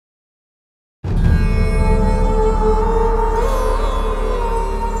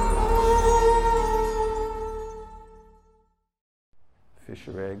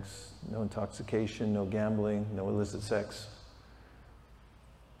fish or eggs, no intoxication, no gambling, no illicit sex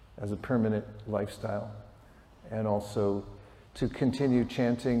as a permanent lifestyle, and also to continue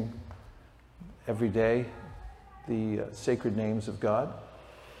chanting every day the sacred names of God,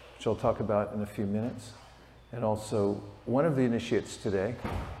 which I'll talk about in a few minutes. And also, one of the initiates today,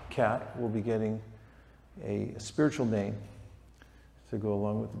 Kat, will be getting a spiritual name to go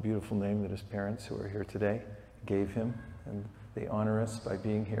along with the beautiful name that his parents, who are here today, gave him. And they honor us by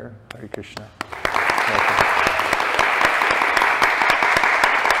being here. Hare Krishna. Welcome.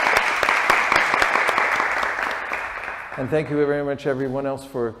 And thank you very much, everyone else,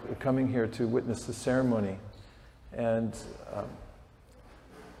 for coming here to witness the ceremony. And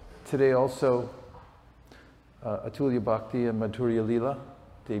today also, Atulya Bhakti and Madhurya Leela,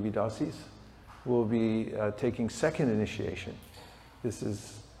 Devi Dasis, will be taking second initiation. This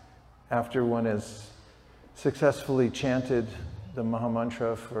is after one has successfully chanted the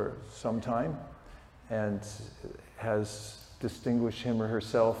Mahamantra for some time and has distinguished him or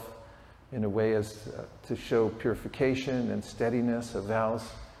herself in a way as to show purification and steadiness of vows.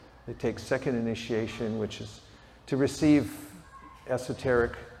 They take second initiation, which is to receive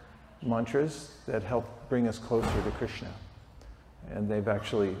esoteric mantras that help bring us closer to Krishna. And they've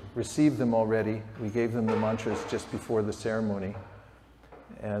actually received them already. We gave them the mantras just before the ceremony.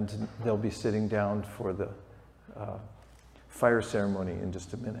 And they'll be sitting down for the fire ceremony in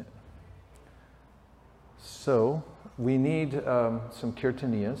just a minute. So we need some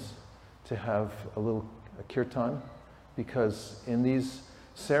kirtaniyas to have a kirtan, because in these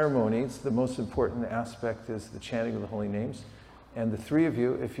ceremonies, the most important aspect is the chanting of the holy names. And the three of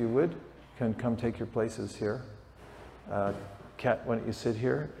you, if you would, can come take your places here. Kat, why don't you sit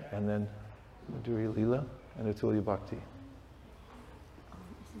here, and then Madhurya Leela and Atulya Bhakti.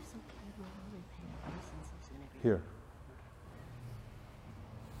 Here.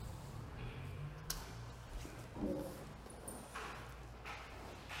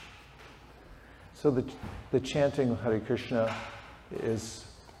 So the chanting of Hare Krishna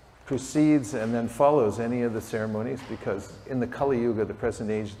precedes and then follows any of the ceremonies, because in the Kali Yuga, the present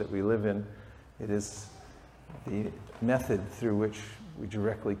age that we live in, it is the method through which we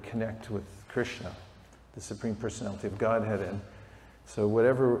directly connect with Krishna, the Supreme Personality of Godhead. And so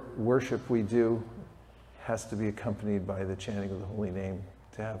whatever worship we do has to be accompanied by the chanting of the holy name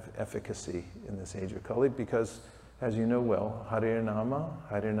to have efficacy in this age of Kali, because, as you know well, Hare Nama,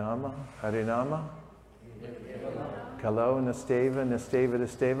 Hare Nama, Hare Nama, Kalau Nasteva, Nasteva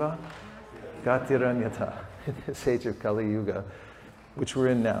Nasteva, Gatiranyata, in this age of Kali Yuga, which we're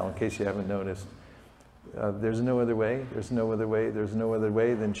in now, in case you haven't noticed. There's no other way, there's no other way, there's no other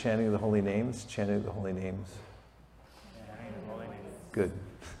way than chanting the holy names, chanting the holy names. Good.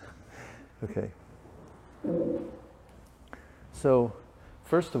 Okay. So,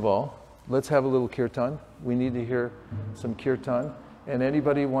 first of all, let's have a little kirtan. We need to hear some kirtan. And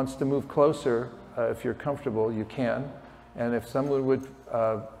anybody who wants to move closer, if you're comfortable, you can. And if someone would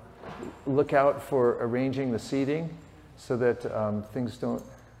look out for arranging the seating so that things don't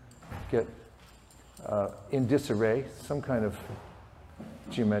get in disarray, some kind of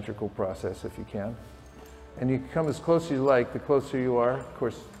geometrical process if you can. And you can come as close as you like. The closer you are, of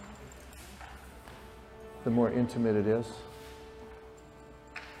course, the more intimate it is.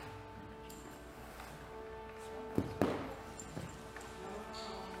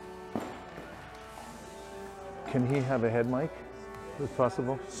 Can he have a head mic, if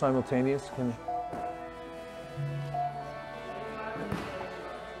possible? Simultaneous? Can...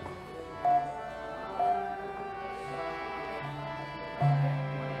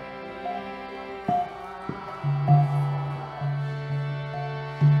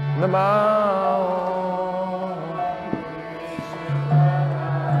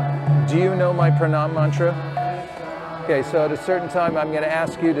 Do you know my pranam mantra? Okay, so at a certain time I'm going to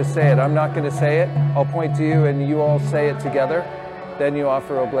ask you to say it. I'm not going to say it. I'll point to you and you all say it together. Then you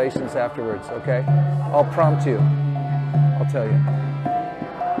offer oblations afterwards, okay? I'll prompt you. I'll tell you.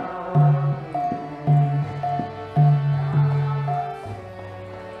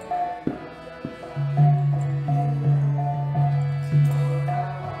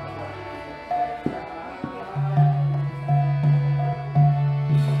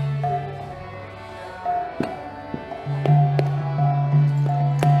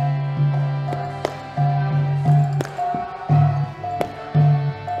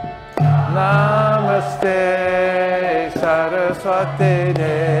 Saraswati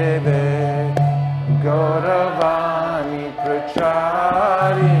Deve Gauravani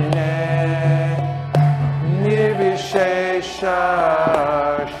Pracharine Nirvishesha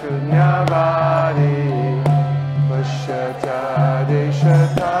Shunyavadi Pashyata Desha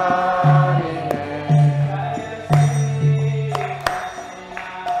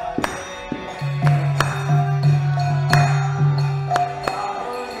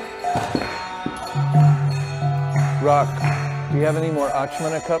you have any more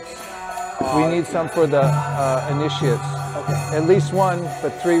Achmana cups? We need some for the initiates. Okay. At least one,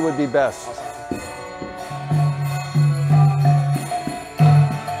 but 3 would be best.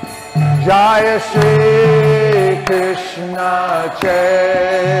 Jaya Shri Krishna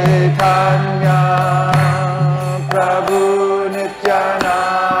Chaitanya Prabhu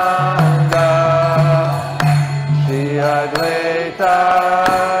Nityananda Shri Advaita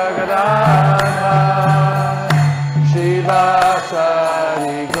Gadadhara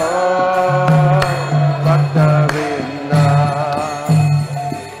Shivasari Gaur Bhakta-vrinda.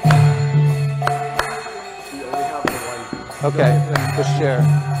 Okay, just share.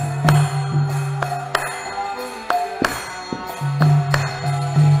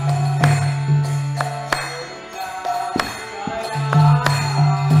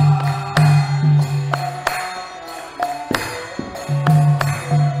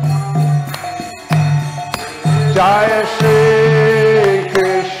 Jaya Shri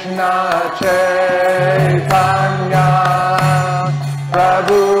Krishna Chaitanya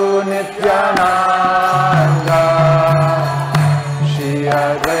Prabhu Nityananda Shri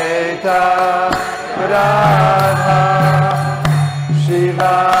Advaita Gadadhara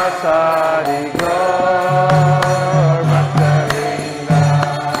Shivasari Gaur Bhakta-vrinda.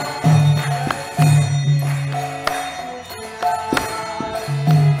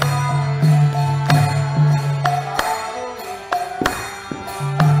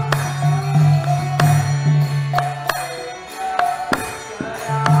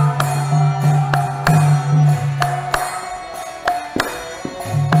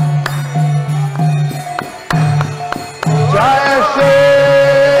 Jaya Shri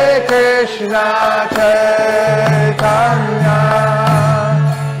Krishna Chaitanya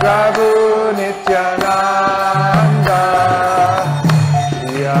Prabhu Nityananda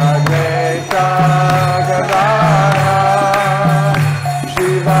Shri Advaita Gadadhara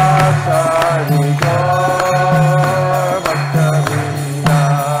Shivasari Gaur Bhakta-vrinda.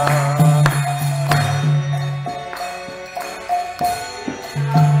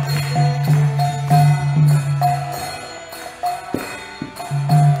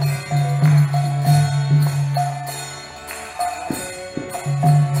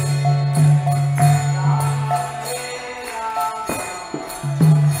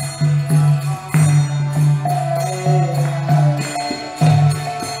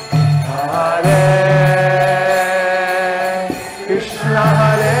 Hare Krishna,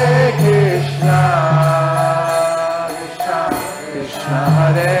 Krishna Krishna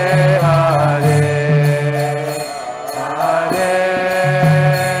Hare Hare, Hare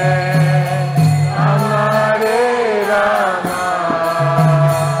Rama Hare Rama,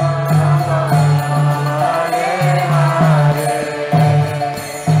 Rama Hare Hare.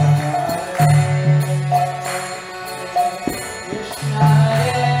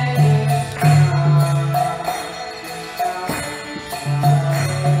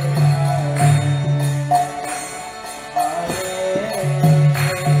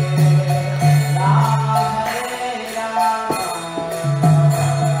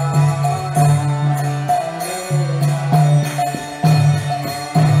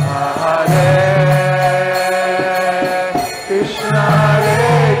 Krishna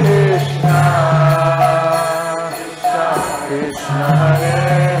Krishna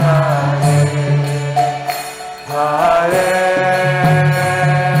Hare Hare, Hare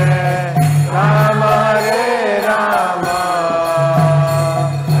Rama Hare Rama,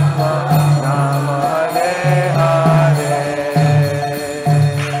 Rama Hare Hare.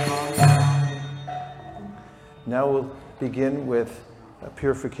 Now we'll begin with a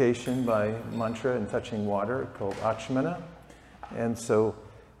purification by mantra and touching water called Achmana. And so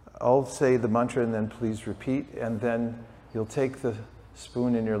I'll say the mantra and then please repeat, and then you'll take the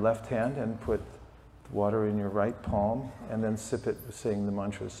spoon in your left hand and put the water in your right palm and then sip it saying the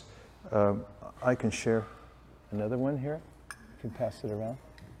mantras. I can share another one here. You can pass it around.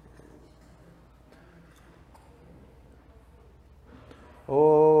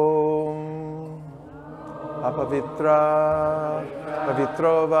 Om Apavitra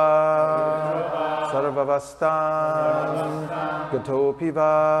Pavitrova Sarvavastan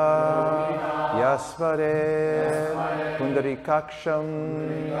Gatopiva Yasvare Pundarikaksham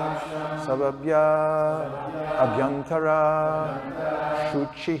Savabhya Abhyantara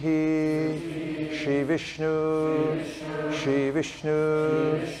Shuchihi Shri Vishnu Shri Vishnu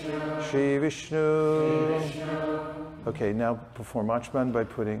Shri Vishnu. Okay, now perform Achman by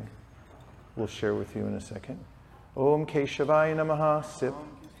putting, we'll share with you in a second. Om Keshavaya Namaha, sip.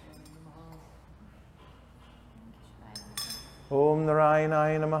 Om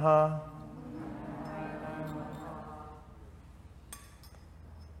Narayanaya Namaha.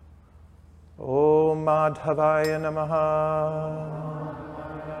 Om Madhavaya Namaha.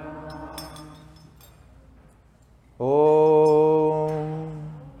 Om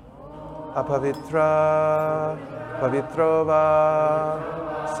Apavitra Pavitrova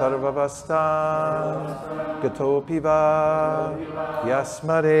Sarvavastan Gatopiva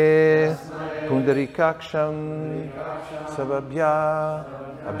Yasmare Pundarikaksham Savabhya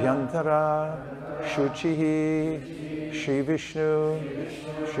Abhyantara Shuchihi Shri Vishnu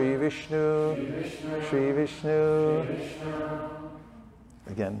Shri Vishnu Shri Vishnu.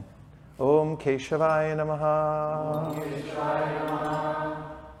 Again. Om Keshavaya Namaha.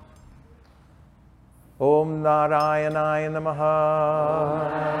 Om Narayanaya Namaha.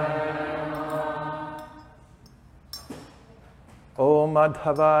 Om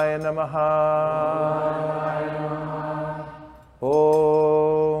Madhavaya Namaha.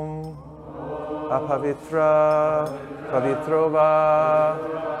 Om Apavitra Pavitrova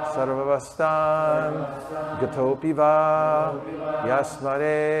Sarvavastan Gatopiva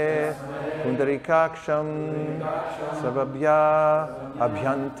Yasmare Pundarikaksham Sababhya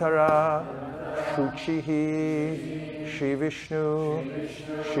Abhyantara Shuchihi Shri Vishnu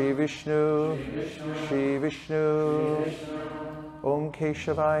Shri Vishnu Shri Vishnu. Om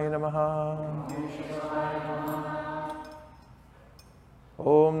Keshavaya Namaha.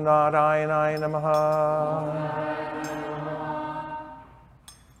 Om Narayanaya Namaha.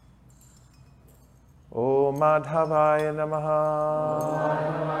 Om Madhavaya Namaha.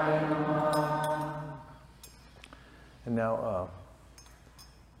 And now,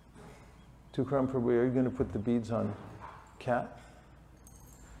 Tukaram Prabhu, are you going to put the beads on Kat?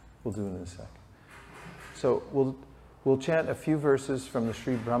 We'll do it in a sec. So we'll chant a few verses from the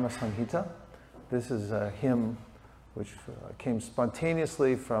Sri Brahma Samhita. This is a hymn which came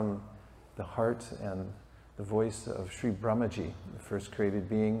spontaneously from the heart and the voice of Sri Brahmaji, the first created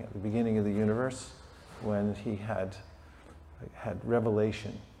being at the beginning of the universe, when he had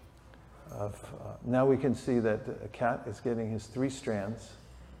revelation of... now we can see that a cat is getting his 3 strands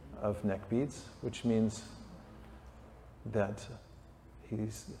of neck beads, which means that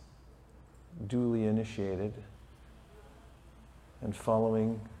he's duly initiated and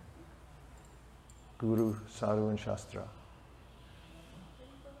following Guru, Sadhu, and Shastra.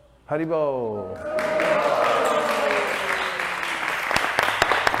 Haribol!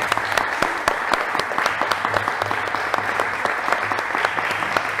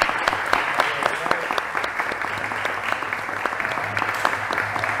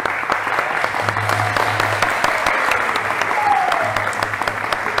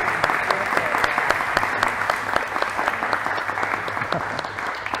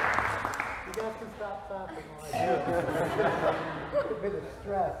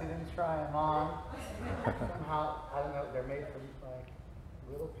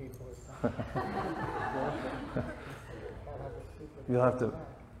 You'll have to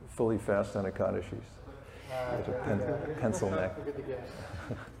fully fast on Ekadashis. Pencil neck.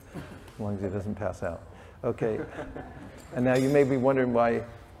 As long as he doesn't pass out. Okay. And now you may be wondering why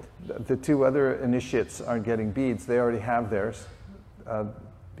the 2 other initiates aren't getting beads. They already have theirs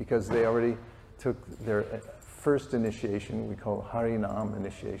because they already took their first initiation, we call Harinam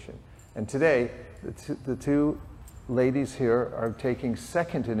initiation. And today, the two ladies here are taking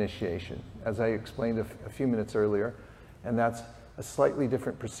second initiation, as I explained a few minutes earlier, and that's a slightly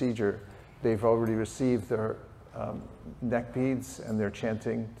different procedure. They've already received their neck beads and they're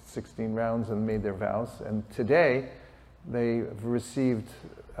chanting 16 rounds and made their vows. And today, they've received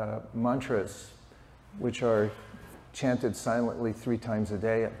mantras, which are chanted silently 3 times a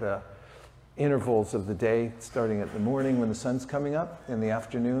day at the intervals of the day, starting at the morning when the sun's coming up, in the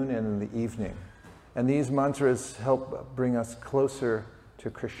afternoon, and in the evening. And these mantras help bring us closer to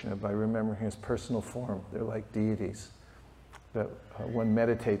Krishna by remembering his personal form. They're like deities that one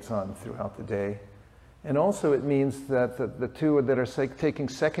meditates on throughout the day. And also it means that the 2 that are taking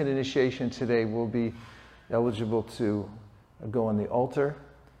second initiation today will be eligible to go on the altar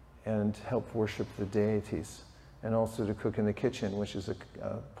and help worship the deities, and also to cook in the kitchen, which is a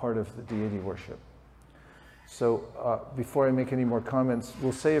part of the deity worship. So before I make any more comments,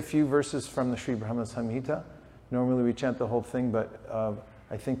 we'll say a few verses from the Sri Brahma Samhita. Normally we chant the whole thing, but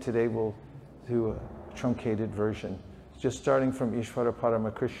I think today we'll do a truncated version. Just starting from Ishvara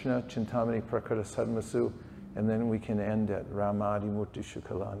Parama Krishna, Chintamani Prakrita Sadmasu, and then we can end at Ramadi Murti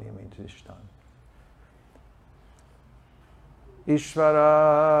Shukalani Amintishtan.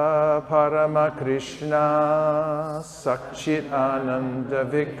 Ishvara Parama Krishna Sakchit Ananda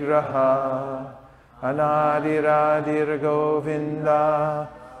Vigraha Anadiradir Govinda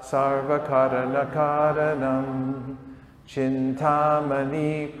Sarvakarana Karanam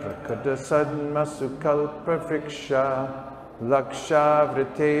Chintamani prakata sadma sukalpa vriksha Laksha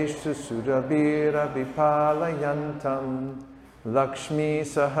vriteshu surabhira vipalayantam Lakshmi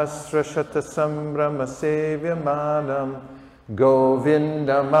sahasra shata sambrama sevyamanam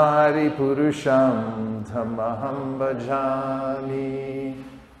Govindamari purusham tamaham bhajami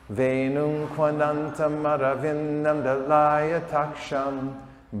Venum kvanantam aravindam dalaya taksham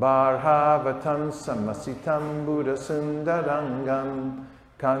Barhavatam samasitam buddha sundarangam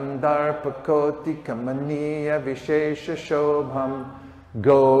Kandarpakoti kamaniya vishesha shobham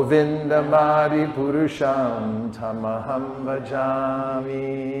Govindamari purusham tamaham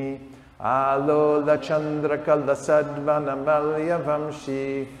bhajami Alola chandrakala sadvanamalya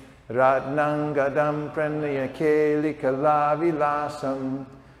vamshi Ratnangadam pranaya keli kalavilasam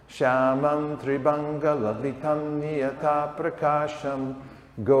Shamam tribanga lalitam niyata prakasham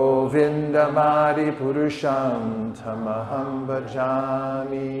Govindamari purusham tamaham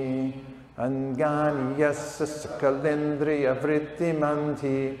bhajami Angani yassa sakalindriya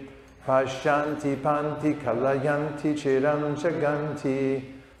vrittimanti Pashanti panti kalayanti chiram jaganti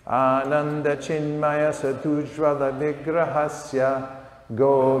Ananda chinmaya sadujvala vigrahasya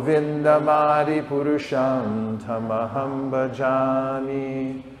Govindamari purusham tamaham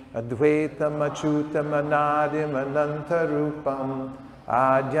bhajami Advaitam achutam anadim anantarupam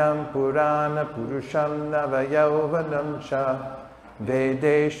Adyam purana purusham navayauvanam cha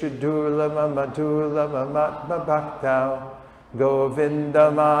Vedeshu durlama madurlama matma bhaktau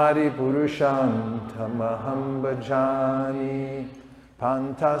Govindamari purusham tamaham bhajami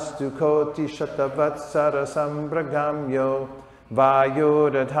Pantastu koti shatavatsara sambragamyo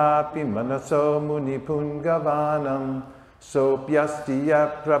Vayoradhapi manaso munipungavanam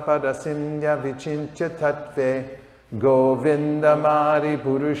Sopyastiya prapadasinya vichincha tattve Govindamari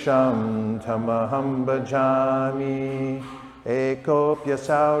purusham tamaham bhajami Ekopya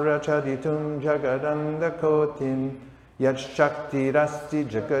saura chaditum jagadanda kotim Yat-shakti rasti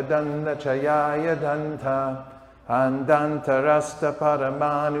jagadanda chayaya danta Andantarasta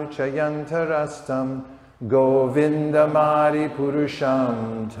paramanu chayantarastam Govindamari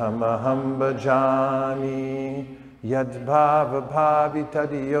purusham tamaham bhajami Yadbhava bhavi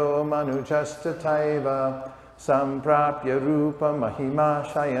tadiyo manujasta taiva Samprapya rupa mahima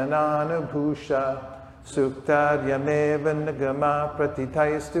shayanana bhusha Suktaryameva nagama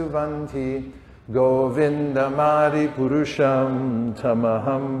pratitaistu vanti Govindamari purusham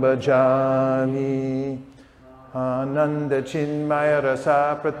tamaham bhajami Ananda chinmaya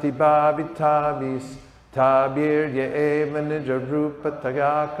rasa pratibhavitavis Tabirya eva nija rupa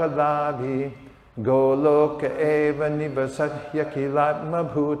tagakalabhi Goloka eva nivasatya kilatma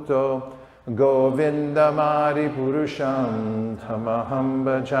bhuto Govindamari purusham tamaham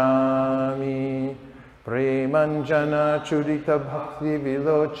bhajami Premanjana chudita bhakti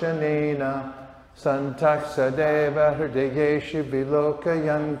vilochanena Santak sadeva hridayeshu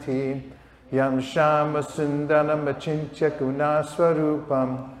vilokayanti Yam shama sundanam achintya gunaswarupam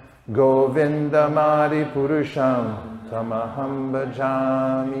Govindamari purusham tamaham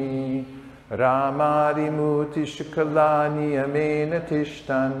bhajami Ramari muti shukalani amena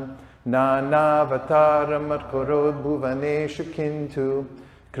tishtan Nanavataram atkorod bhuvaneshu kintu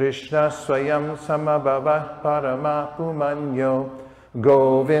Krishna swayam samabhava paramapumanyo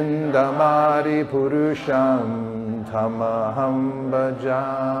Govindamari purusham tamaham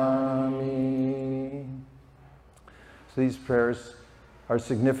bhajami. So these prayers are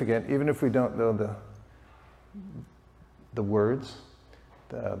significant, even if we don't know the words.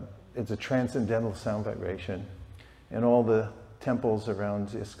 It's a transcendental sound vibration. In all the temples around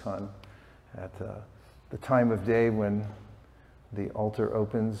ISKCON, at the time of day when the altar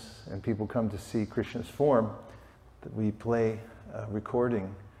opens and people come to see Krishna's form, that we play a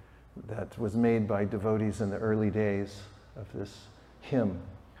recording that was made by devotees in the early days of this hymn.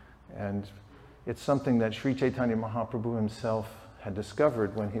 And it's something that Sri Chaitanya Mahaprabhu himself had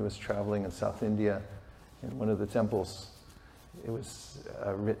discovered when he was traveling in South India in one of the temples. It was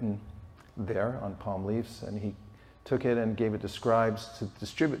written there on palm leaves, and he took it and gave it to scribes to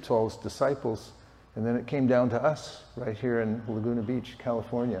distribute to all his disciples. And then it came down to us right here in Laguna Beach,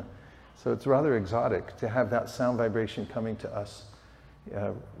 California. So it's rather exotic to have that sound vibration coming to us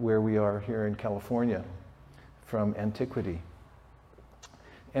where we are here in California from antiquity.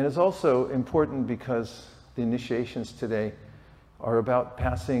 And it's also important because the initiations today are about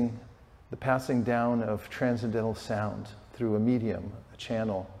the passing down of transcendental sound through a medium, a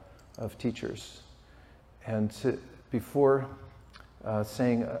channel of teachers. And before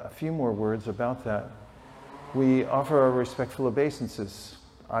saying a few more words about that, we offer our respectful obeisances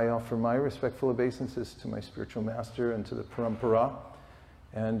I offer my respectful obeisances to my spiritual master and to the Parampara,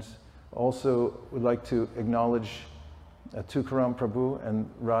 and also would like to acknowledge Tukaram Prabhu and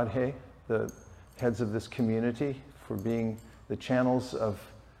Radhe, the heads of this community, for being the channels of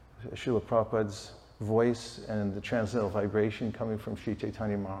Srila Prabhupada's voice and the transcendental vibration coming from Sri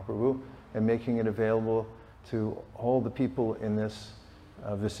Chaitanya Mahaprabhu, and making it available to all the people in this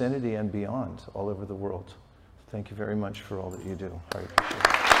vicinity and beyond, all over the world. Thank you very much for all that you do. Hare Krishna.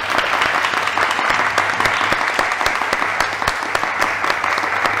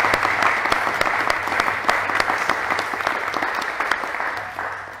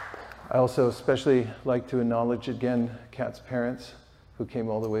 I also especially like to acknowledge again Kat's parents who came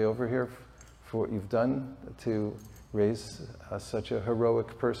all the way over here for what you've done to raise such a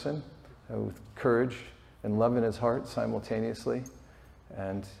heroic person with courage and love in his heart simultaneously.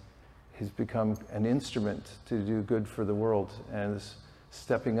 And he's become an instrument to do good for the world and is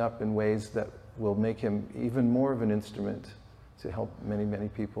stepping up in ways that will make him even more of an instrument to help many, many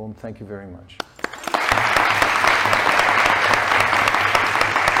people. And thank you very much.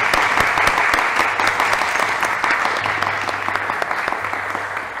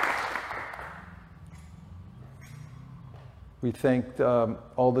 We thank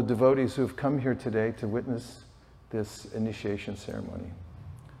all the devotees who have come here today to witness this initiation ceremony.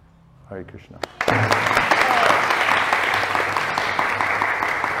 Hare Krishna.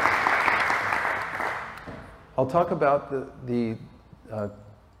 I'll talk about the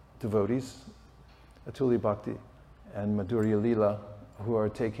devotees, Atulya Bhakti and Madhurya Leela, who are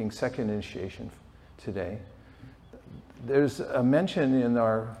taking second initiation today. There's a mention in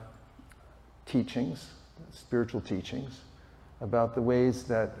our teachings, spiritual teachings, about the ways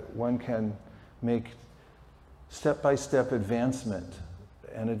that one can make step-by-step advancement.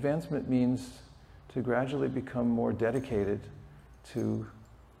 And advancement means to gradually become more dedicated to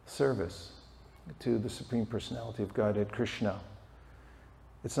service, to the Supreme Personality of Godhead, Krishna.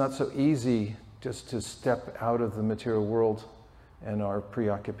 It's not so easy just to step out of the material world and our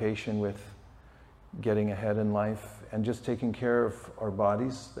preoccupation with getting ahead in life and just taking care of our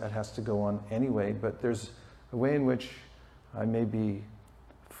bodies. That has to go on anyway, but there's a way in which I may be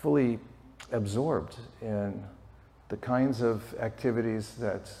fully absorbed in the kinds of activities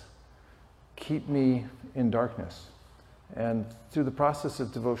that keep me in darkness. And through the process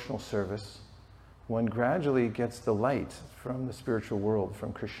of devotional service, one gradually gets the light from the spiritual world,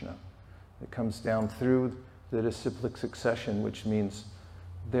 from Krishna. It comes down through the disciplic succession, which means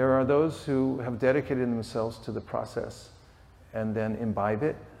there are those who have dedicated themselves to the process and then imbibe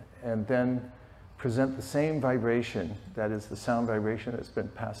it, and then present the same vibration, that is the sound vibration that's been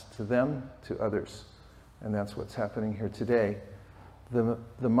passed to them, to others. And that's what's happening here today.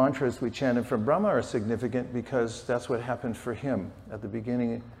 The mantras we chanted from Brahma are significant because that's what happened for him at the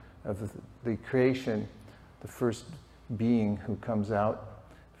beginning of the creation. The first being who comes out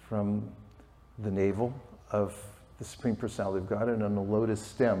from the navel of the Supreme Personality of God and on the lotus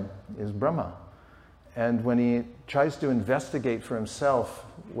stem is Brahma. And when he tries to investigate for himself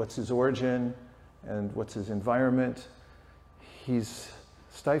what's his origin and what's his environment, he's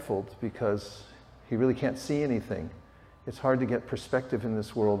stifled because he really can't see anything. It's hard to get perspective in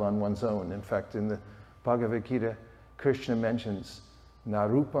this world on one's own. In fact, in the Bhagavad Gita, Krishna mentions,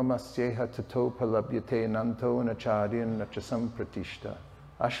 Narupamasyeha tato palabhyate nanto nacharyan nachasam pratishta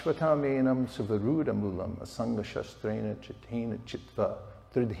ashvatamenam suvarudamulam asanga shastrena chitena chitva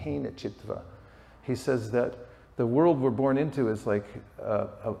tridhena chitva. He says that the world we're born into is like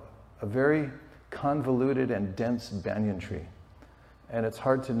a very convoluted and dense banyan tree. And it's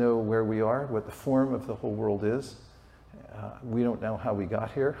hard to know where we are, what the form of the whole world is. We don't know how we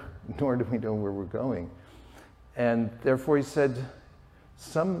got here, nor do we know where we're going. And therefore he said,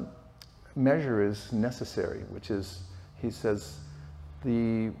 some measure is necessary, which is, he says,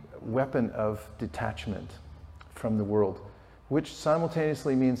 the weapon of detachment from the world, which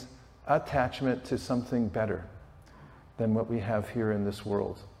simultaneously means attachment to something better than what we have here in this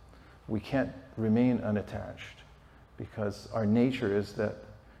world. We can't remain unattached because our nature is that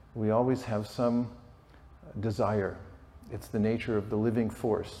we always have some desire. It's the nature of the living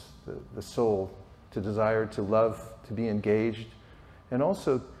force, the soul, to desire, to love, to be engaged, and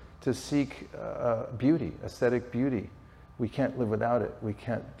also to seek beauty, aesthetic beauty. We can't live without it. We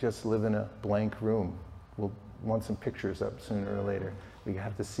can't just live in a blank room. We'll want some pictures up sooner or later. We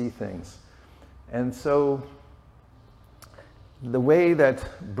have to see things. And so the way that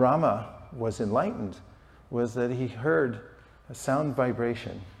Brahma was enlightened was that he heard a sound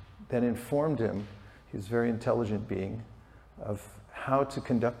vibration that informed him, he's a very intelligent being, of how to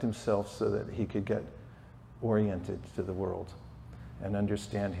conduct himself so that he could get oriented to the world. and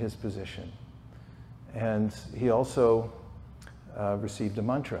understand his position. And he also received a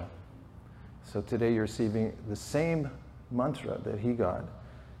mantra. So today you're receiving the same mantra that he got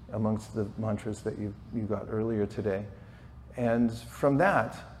amongst the mantras that you got earlier today. And from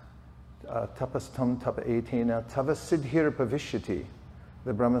that, tapastam tapa etena tava siddhir pavishyati,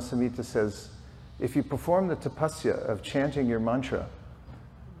 the Brahma Samhita says, if you perform the tapasya of chanting your mantra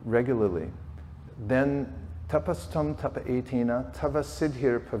regularly, then tapastam tapa etena tava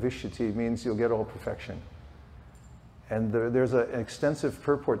siddhir pavishyati means you'll get all perfection. And there's an extensive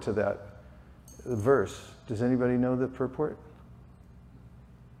purport to that verse. Does anybody know the purport?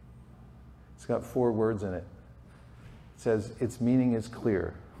 It's got 4 words in it. It says, its meaning is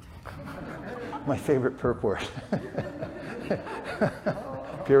clear. My favorite purport.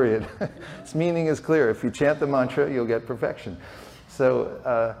 Period. Its meaning is clear. If you chant the mantra, you'll get perfection.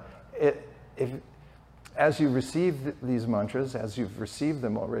 So as you receive these mantras, as you've received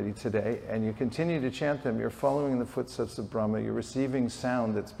them already today, and you continue to chant them, you're following the footsteps of Brahma, you're receiving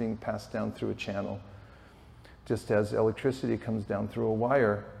sound that's being passed down through a channel. Just as electricity comes down through a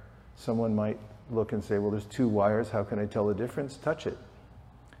wire, someone might look and say, well, there's 2 wires, how can I tell the difference? Touch it.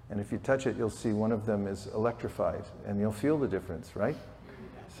 And if you touch it, you'll see one of them is electrified, and you'll feel the difference, right?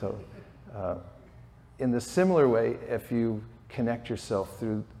 So, in the similar way, if you connect yourself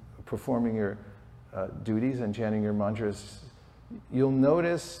through performing your duties and chanting your mantras, you'll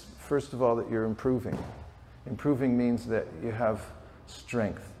notice, first of all, that you're improving. Improving means that you have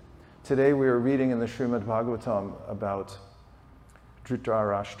strength. Today we were reading in the Srimad Bhagavatam about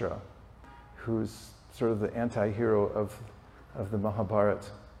Dhritarashtra, who's sort of the anti-hero of the Mahabharata.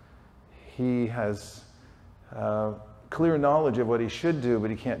 He has clear knowledge of what he should do,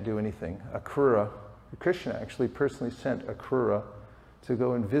 but he can't do anything. Akrura, Krishna actually personally sent Akrura to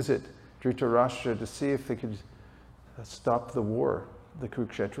go and visit Dhritarashtra to see if they could stop the war, the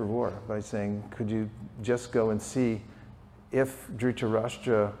Kurukshetra war, by saying, could you just go and see if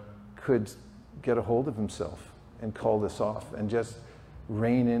Dhritarashtra could get a hold of himself and call this off and just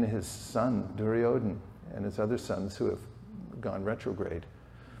rein in his son, Duryodhana, and his other sons who have gone retrograde.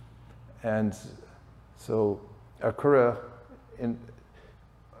 And so Akrura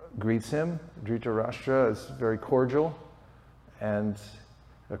greets him. Dhritarashtra is very cordial, and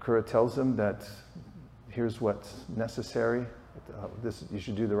Akrura tells him that here's what's necessary. You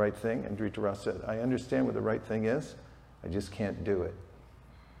should do the right thing. And Dhritarashtra said, I understand what the right thing is. I just can't do it.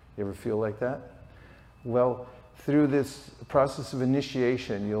 You ever feel like that? Well, through this process of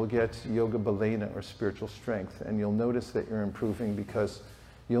initiation, you'll get yoga balena, or spiritual strength, and you'll notice that you're improving because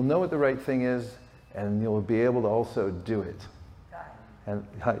you'll know what the right thing is, and you'll be able to also do it. And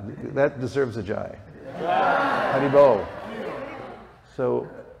that deserves a jai. Haribol. So,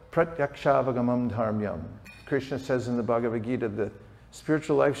 pratyakshavagamam dharmyam. Krishna says in the Bhagavad Gita that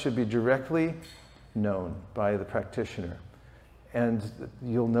spiritual life should be directly known by the practitioner. And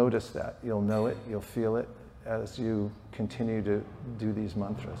you'll notice that. You'll know it, you'll feel it as you continue to do these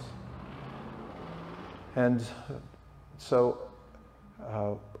mantras. And so,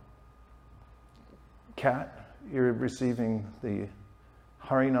 Kat, you're receiving the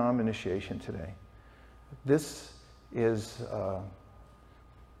Harinam initiation today. This is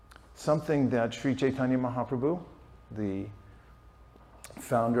something that Sri Chaitanya Mahaprabhu, the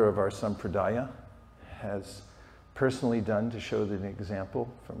founder of our Sampradaya, has personally done to show an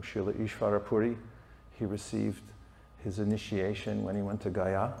example from Srila Ishvara Puri. He received his initiation when he went to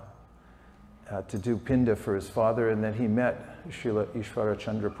Gaya to do Pinda for his father, and then he met Srila Ishvara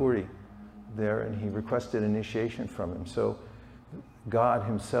Chandra Puri there, and he requested initiation from him. So God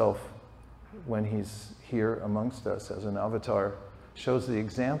himself, when he's here amongst us as an avatar, shows the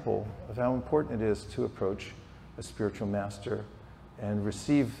example of how important it is to approach a spiritual master and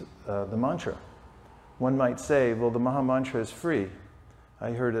receive the mantra. One might say, well, the Maha Mantra is free.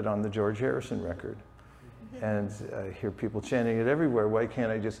 I heard it on the George Harrison record, and I hear people chanting it everywhere. Why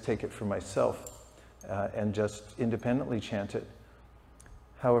can't I just take it for myself and just independently chant it?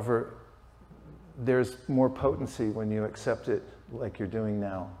 However, there's more potency when you accept it like you're doing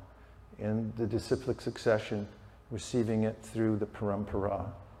now, in the disciplic succession, receiving it through the parampara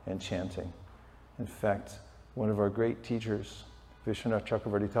and chanting. In fact, one of our great teachers, Vishwanath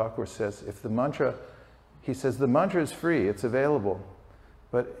Chakravarti Thakur, says, if the mantra, he says, the mantra is free, it's available,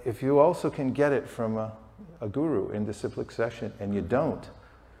 but if you also can get it from a guru in disciplic succession and you don't,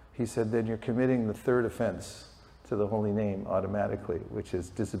 he said, then you're committing the 3rd offense to the holy name automatically, which is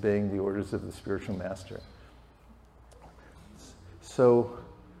disobeying the orders of the spiritual master. So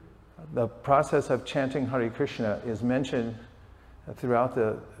the process of chanting Hare Krishna is mentioned throughout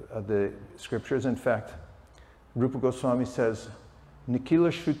the scriptures. In fact, Rupa Goswami says,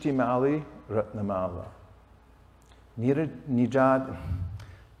 Nikila Shrutimali Ratnamala. Nijad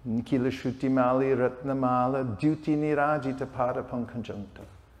Nikila Shrutimali Ratnamala Duti Nirajita Pada Pankanjanta.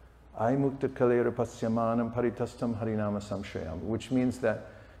 Aimukta Kalera Pasyamanam Paritastam Harinama Samshayam. Which means that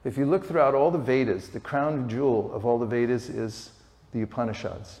if you look throughout all the Vedas, the crown jewel of all the Vedas is the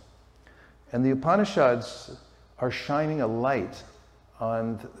Upanishads. And the Upanishads are shining a light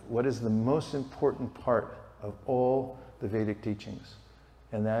on what is the most important part of all the Vedic teachings.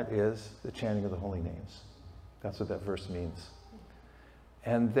 And that is the chanting of the holy names. That's what that verse means.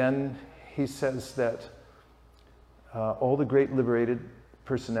 And then he says that all the great liberated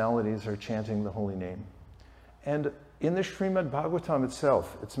personalities are chanting the holy name. And in the Srimad Bhagavatam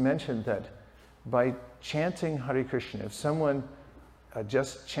itself, it's mentioned that by chanting Hare Krishna, if someone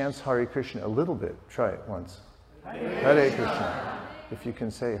just chants Hare Krishna a little bit, try it once. Hare Krishna. If you can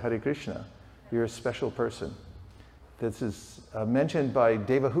say Hare Krishna, you're a special person. This is mentioned by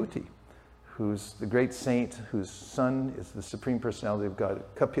Devahuti, who's the great saint whose son is the Supreme Personality of God,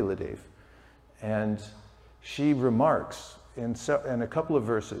 Kapila Dev. And she remarks in a couple of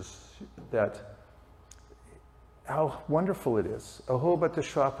verses that how wonderful it is. Aho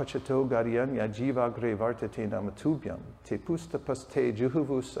batashva pachato garyanya jiva grevartate namatubhyam te pustapaste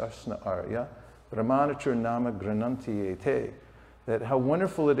juhuvus asna arya brahmanachur nama grananti ete. That how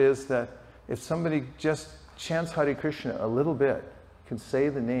wonderful it is that if somebody just chants Hare Krishna a little bit, can say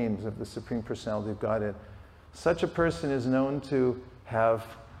the names of the Supreme Personality of Godhead, such a person is known to have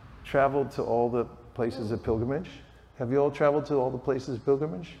traveled to all the places of pilgrimage. Have you all traveled to all the places of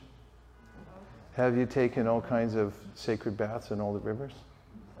pilgrimage? Have you taken all kinds of sacred baths in all the rivers?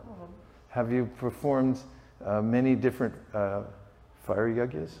 Have you performed many different fire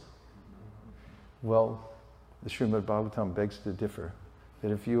yagyas? Well, the Srimad Bhagavatam begs to differ.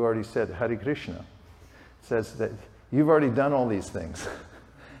 That if you already said Hare Krishna, it says that you've already done all these things.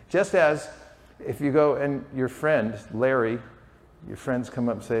 Just as if you go and your friend, Larry, your friends come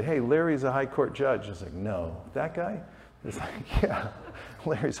up and say, hey, Larry's a high court judge. It's like, no, that guy? It's like, yeah,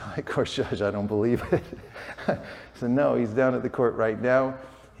 Larry's a high court judge. I don't believe it. So no, he's down at the court right now.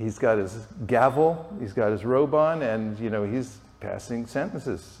 He's got his gavel, he's got his robe on, and he's passing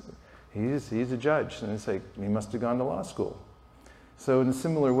sentences. He's a judge. And it's like, he must have gone to law school. So in a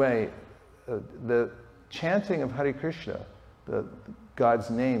similar way, the chanting of Hare Krishna,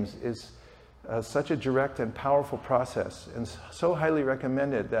 God's names, is such a direct and powerful process, and so highly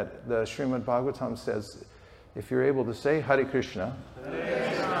recommended that the Srimad Bhagavatam says, if you're able to say Hare Krishna,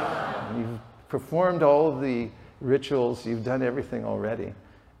 you've performed all of the rituals, you've done everything already.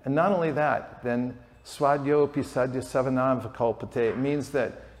 And not only that, then Swadyo Pisadya Savanam Vikalpate, it means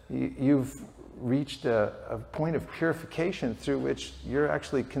that you've reached a point of purification through which you're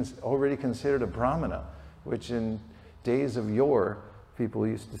actually already considered a Brahmana, which in days of yore, people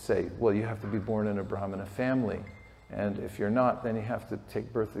used to say, well, you have to be born in a Brahmana family. And if you're not, then you have to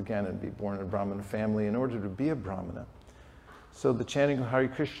take birth again and be born in a Brahmana family in order to be a Brahmana. So the chanting of Hare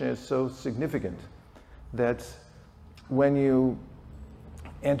Krishna is so significant that when you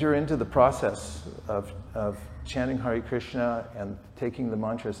enter into the process of chanting Hare Krishna and taking the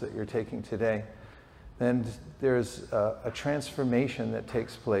mantras that you're taking today, then there's a transformation that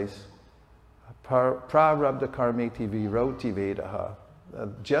takes place. Prarabdha karmeti viroti vedaha.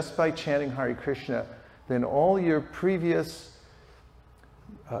 Just by chanting Hare Krishna, then all your previous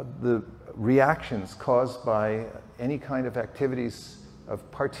the reactions caused by any kind of activities of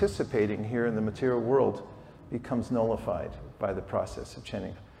participating here in the material world becomes nullified by the process of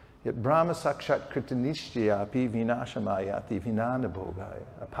chanting. Yet Brahma sakshat kritanishyapi vinashamayati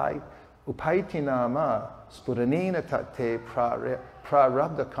vinanabhogaya upaiti nama spuranena tate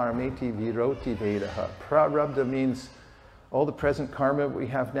prarabdha karmeti viroti vedaha. Prarabdha means all the present karma we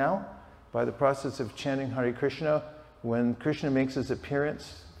have now. By the process of chanting Hare Krishna, when Krishna makes his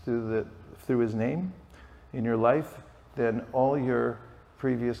appearance through his name in your life, then all your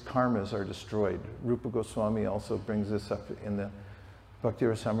previous karmas are destroyed. Rupa Goswami also brings this up in the Bhakti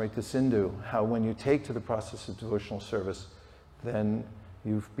Rasamrita Sindhu, how when you take to the process of devotional service, then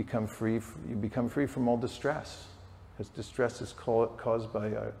you become free from all distress. Because distress is caused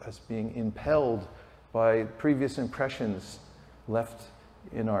by us being impelled by previous impressions left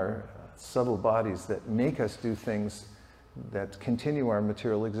in our subtle bodies that make us do things that continue our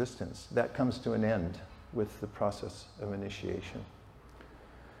material existence. That comes to an end with the process of initiation.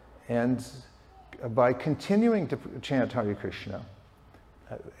 And by continuing to chant Hare Krishna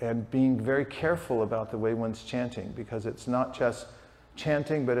and being very careful about the way one's chanting, because it's not just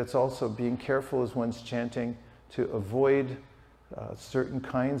chanting, but it's also being careful as one's chanting to avoid certain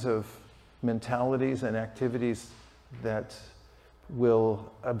kinds of mentalities and activities that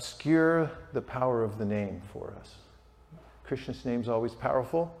will obscure the power of the name for us. Krishna's name is always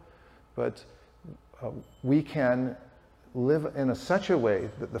powerful, but we can live in such a way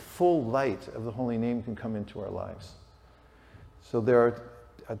that the full light of the holy name can come into our lives. So there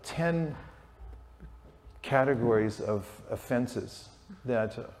are 10 categories of offenses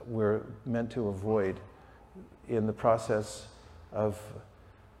that we're meant to avoid in the process of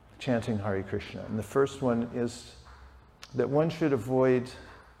chanting Hare Krishna. And the first one is that one should avoid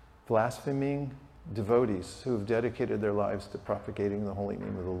blaspheming devotees who have dedicated their lives to propagating the holy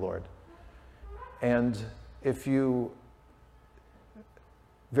name of the Lord. And if you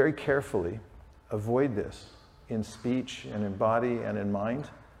very carefully avoid this in speech and in body and in mind,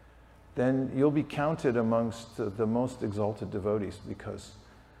 then you'll be counted amongst the most exalted devotees, because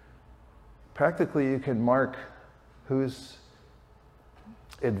practically you can mark who's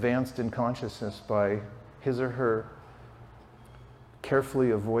advanced in consciousness by his or her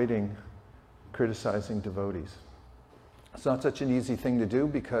carefully avoiding criticizing devotees. It's not such an easy thing to do,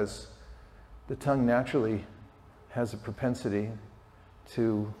 because the tongue naturally has a propensity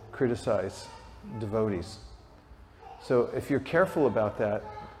to criticize devotees. So if you're careful about that,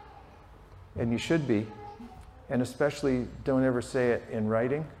 and you should be, and especially don't ever say it in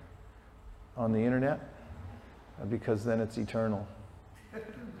writing on the internet, because then it's eternal.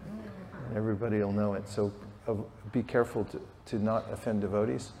 And everybody will know it. So be careful to not offend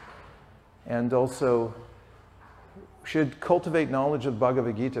devotees. And also should cultivate knowledge of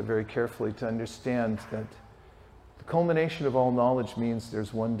Bhagavad Gita very carefully to understand that the culmination of all knowledge means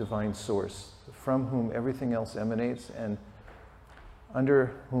there's one divine source from whom everything else emanates and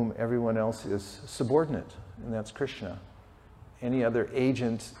under whom everyone else is subordinate, and that's Krishna. Any other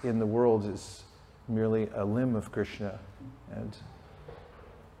agent in the world is merely a limb of Krishna, and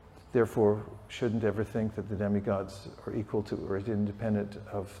therefore shouldn't ever think that the demigods are equal to or independent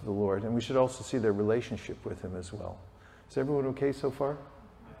of the Lord. And we should also see their relationship with him as well. Is everyone okay so far?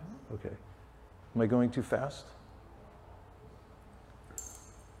 Okay. Am I going too fast?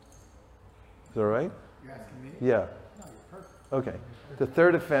 Is that all right? You're asking me? Yeah. No, you're perfect. Okay. The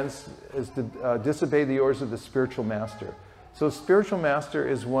third offense is to disobey the orders of the spiritual master. So a spiritual master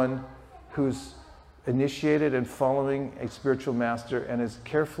is one who's initiated and following a spiritual master and is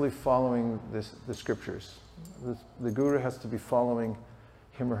carefully following the scriptures. The guru has to be following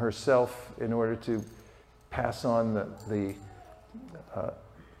him or herself in order to pass on the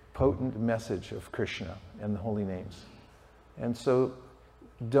potent message of Krishna and the holy names. And so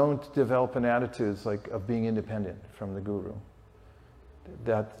don't develop an attitude of being independent from the guru.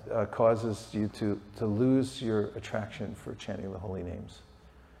 That causes you to lose your attraction for chanting the holy names.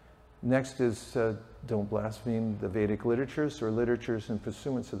 Next is don't blaspheme the Vedic literatures or literatures in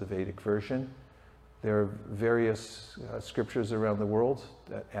pursuance of the Vedic version. There are various scriptures around the world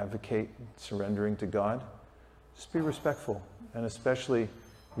that advocate surrendering to God. Just be respectful, and especially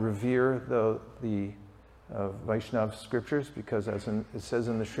revere the Vaishnava scriptures, because as it says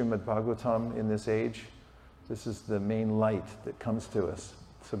in the Srimad Bhagavatam, in this age, this is the main light that comes to us.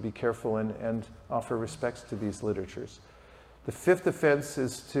 So be careful and offer respects to these literatures. The fifth offense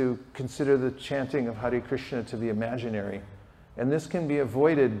is to consider the chanting of Hare Krishna to be imaginary. And this can be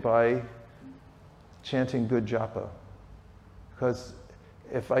avoided by chanting good japa. Because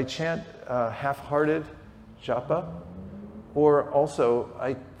if I chant half-hearted japa, or also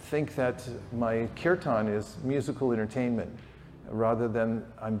I think that my kirtan is musical entertainment rather than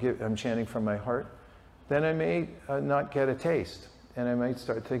I'm chanting from my heart, then I may not get a taste. And I might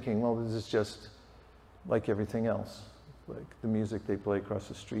start thinking, well, this is just like everything else, like the music they play across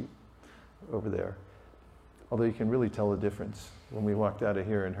the street over there. Although you can really tell the difference. When we walked out of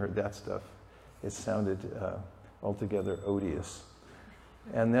here and heard that stuff, it sounded altogether odious.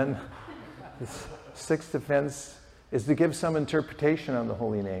 And then the sixth offense is to give some interpretation on the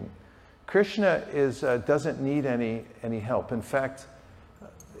holy name. Krishna doesn't need any help. In fact,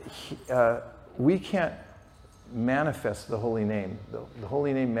 we can't manifest the holy name. The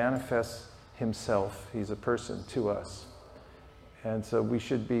holy name manifests himself. He's a person to us. And so we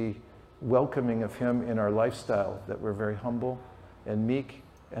should be welcoming of him in our lifestyle, that we're very humble and meek,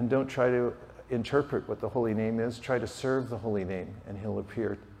 and don't try to interpret what the holy name is. Try to serve the holy name, and he'll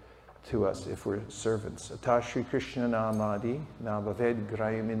appear to us if we're servants. Ata Shri Krishna namadi nabhaved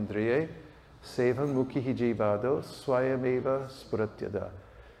grayam indriye sevam mukhihi jivado swayameva spuratyada.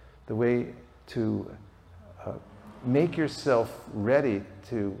 The way to make yourself ready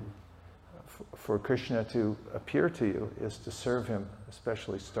for Krishna to appear to you is to serve him,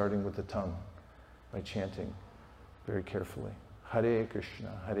 especially starting with the tongue, by chanting very carefully. Hare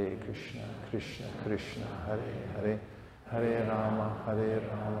Krishna, Krishna Krishna, Hare Hare, Hare Rama, Hare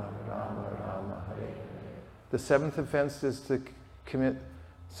Rama, Rama Rama, Hare. The seventh offense is to commit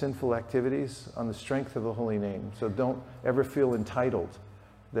sinful activities on the strength of the holy name. So don't ever feel entitled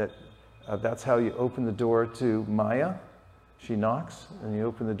that that's how you open the door to Maya. She knocks, and you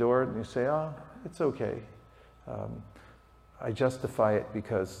open the door, and you say, it's okay. I justify it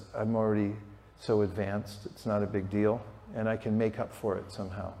because I'm already so advanced, it's not a big deal, and I can make up for it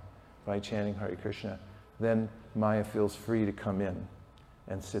somehow by chanting Hare Krishna. Then Maya feels free to come in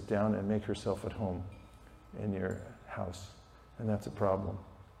and sit down and make herself at home in your house, and that's a problem.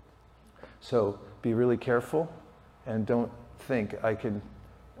 So be really careful, and don't think I can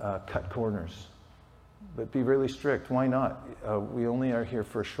cut corners. But be really strict. Why not? We only are here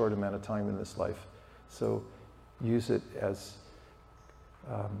for a short amount of time in this life. So use it as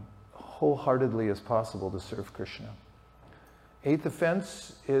wholeheartedly as possible to serve Krishna. Eighth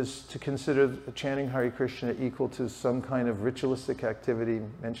offense is to consider chanting Hare Krishna equal to some kind of ritualistic activity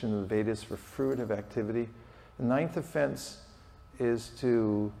mentioned in the Vedas for fruitive activity. The ninth offense is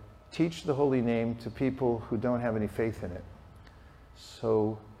to teach the holy name to people who don't have any faith in it.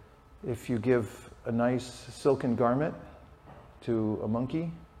 So if you give a nice silken garment to a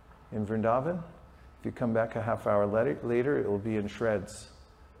monkey in Vrindavan, if you come back a half hour later, it will be in shreds,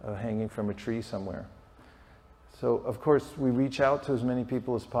 hanging from a tree somewhere. So, of course, we reach out to as many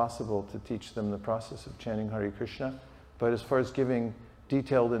people as possible to teach them the process of chanting Hare Krishna. But as far as giving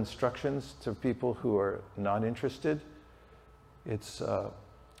detailed instructions to people who are not interested, it's the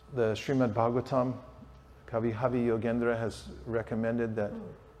Srimad Bhagavatam, Kavi Havi Yogendra has recommended that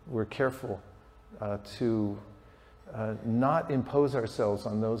we're careful to not impose ourselves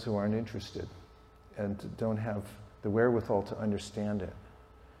on those who aren't interested and don't have the wherewithal to understand it.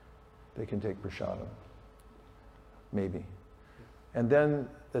 They can take prasadam, maybe. And then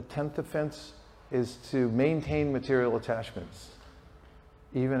the 10th offense is to maintain material attachments,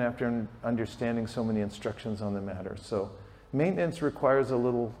 even after understanding so many instructions on the matter. So maintenance requires a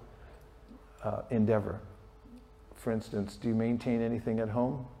little endeavor. For instance, do you maintain anything at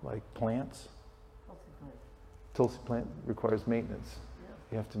home, like plants? Tulsi plant requires maintenance. Yeah.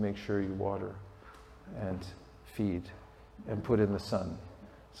 You have to make sure you water and feed and put in the sun.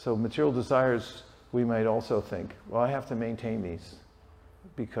 So material desires, we might also think, well, I have to maintain these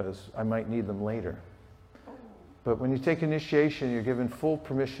because I might need them later. But when you take initiation, you're given full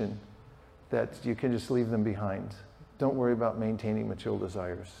permission that you can just leave them behind. Don't worry about maintaining material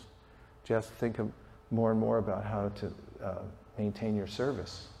desires. Just think more and more about how to maintain your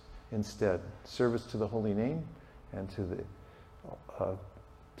service instead. Service to the holy name and to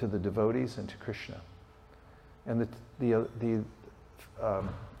the devotees and to Krishna. And the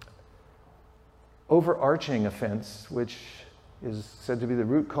overarching offense, which is said to be the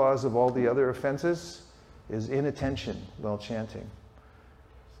root cause of all the other offenses, is inattention while chanting.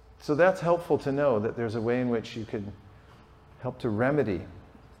 So that's helpful to know that there's a way in which you can help to remedy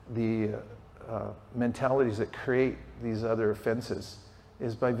the mentalities that create these other offenses,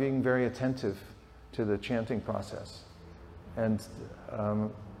 is by being very attentive to the chanting process and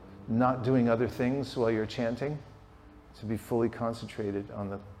not doing other things while you're chanting, to be fully concentrated on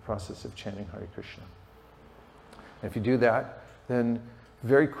the process of chanting Hare Krishna. And if you do that, then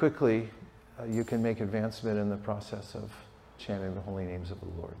very quickly you can make advancement in the process of chanting the holy names of the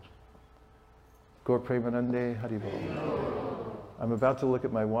Lord. Gaur Premanande Haribol. I'm about to look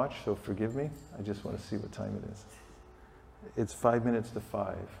at my watch, so forgive me. I just want to see what time it is. It's 5 minutes to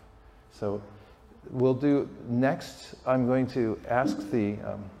 5. So we'll do next. I'm going to ask the...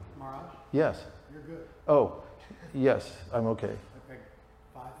 Maharaj? Yes. You're good. Oh, yes, I'm okay. Okay,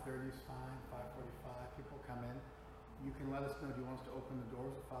 5:30 is fine, 5:45, people come in. You can let us know, do you want us to open the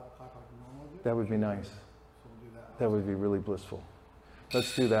doors at 5 o'clock like we normally do? That would be nice. So we'll do that. That would be really blissful.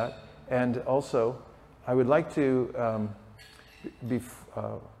 Let's do that. And also, I would like to,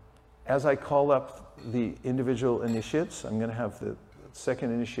 as I call up the individual initiates, I'm going to have the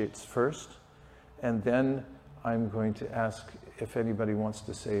second initiates first, and then I'm going to ask if anybody wants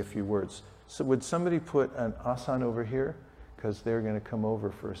to say a few words. So would somebody put an asan over here? Because they're going to come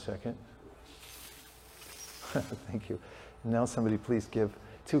over for a second. Thank you. Now somebody please give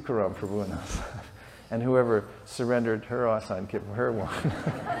Tukaram Prabhunas. And whoever surrendered her asan, give her one.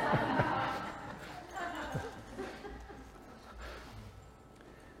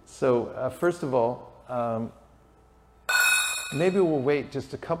 So first of all, maybe we'll wait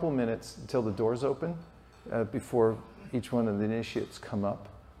just a couple minutes until the doors open before each one of the initiates come up.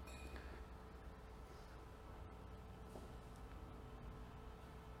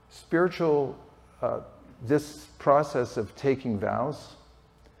 Spiritual, this process of taking vows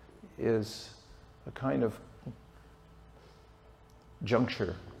is a kind of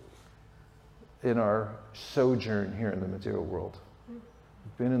juncture in our sojourn here in the material world.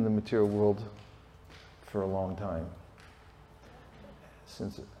 We've been in the material world for a long time,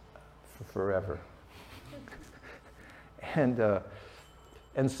 for forever.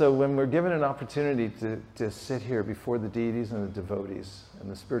 And so when we're given an opportunity to sit here before the deities and the devotees and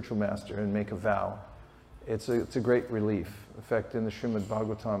the spiritual master and make a vow, it's a great relief. In fact, in the Srimad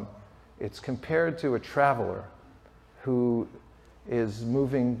Bhagavatam, it's compared to a traveler who is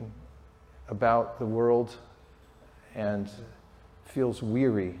moving about the world and feels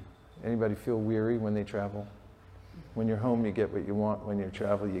weary. Anybody feel weary when they travel? When you're home, you get what you want. When you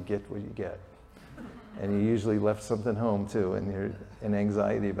travel, you get what you get. And you usually left something home too, and you're in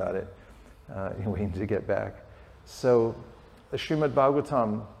anxiety about it. You're waiting to get back. So the Srimad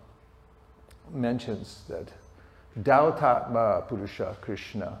Bhagavatam mentions that Dautatma Purusha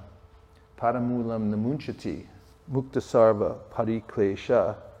Krishna Paramulam Namunchati Muktasarva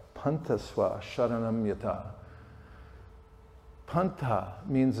Pariklesha Pantaswa Sharanam Yata. Panta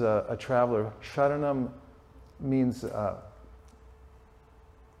means a traveler. Sharanam means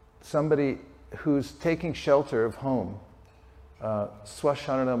somebody who's taking shelter of home.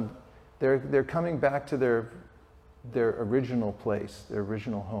 Swasharanam, they're coming back to their original place, their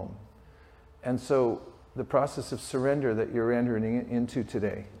original home. And so the process of surrender that you're entering into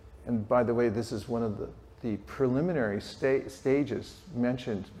today, and by the way, this is one of the preliminary stages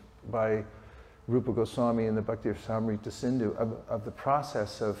mentioned by Rupa Goswami in the Bhakti Rasamrita Sindhu of the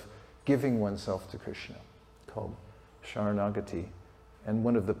process of giving oneself to Krishna, called Sharanagati. And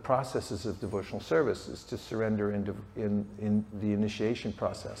one of the processes of devotional service is to surrender in the initiation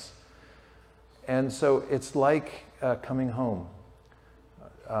process. And so it's like coming home.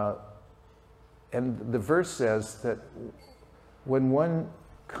 And the verse says that when one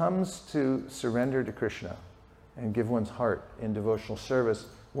comes to surrender to Krishna and give one's heart in devotional service,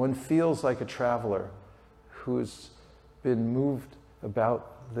 one feels like a traveler who's been moved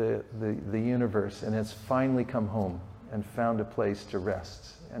about the universe and has finally come home and found a place to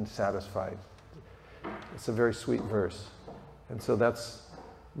rest and satisfied. It's a very sweet verse. And so that's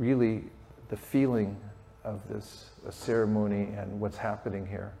really the feeling of this ceremony and what's happening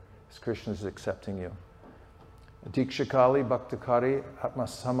here, is Krishna is accepting you. Dikshakali Bhaktakari Atma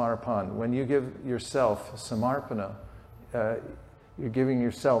Samarpan. When you give yourself Samarpana, you're giving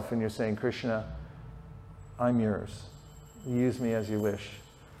yourself and you're saying, Krishna, I'm yours. Use me as you wish.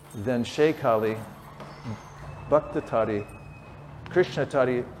 Then Shekali Bhaktatari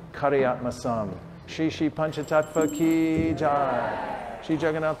Krishnatari Kariyatmasam. Shri Shri Panchatattva ki jai. Shri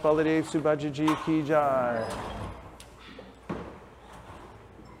Jagannath Baladev Subhajaji ki jai.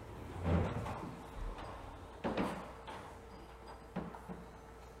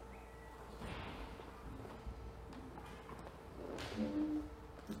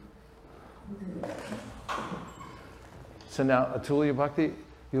 So now, Atulya Bhakti,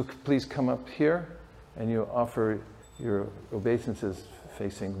 you please come up here and you offer your obeisances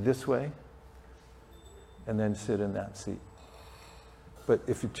facing this way and then sit in that seat. But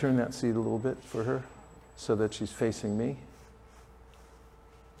if you turn that seat a little bit for her so that she's facing me,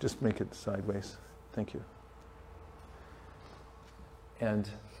 just make it sideways. Thank you. And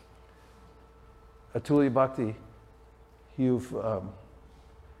Atulya Bhakti, you've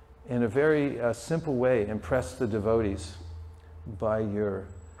in a very simple way impressed the devotees by your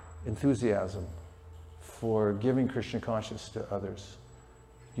enthusiasm for giving Krishna consciousness to others.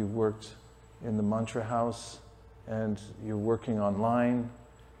 You've worked in the mantra house and you're working online,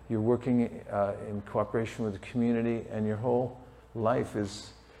 you're working in cooperation with the community, and your whole life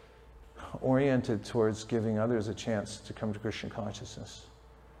is oriented towards giving others a chance to come to Krishna consciousness.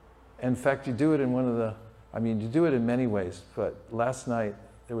 In fact, you do it in you do it in many ways, but last night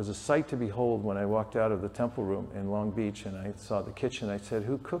there was a sight to behold when I walked out of the temple room in Long Beach and I saw the kitchen. I said,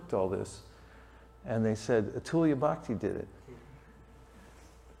 who cooked all this? And they said, Atulya Bhakti did it.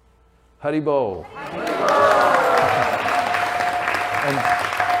 Haribol. And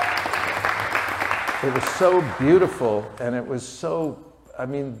it was so beautiful, and it was so,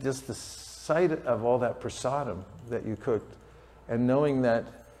 just the sight of all that prasadam that you cooked, and knowing that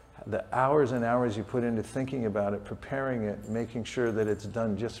the hours and hours you put into thinking about it, preparing it, making sure that it's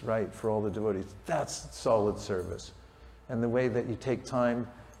done just right for all the devotees, that's solid service. And the way that you take time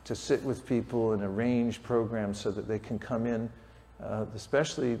to sit with people and arrange programs so that they can come in,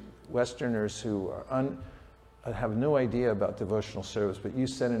 especially Westerners who have no idea about devotional service, but you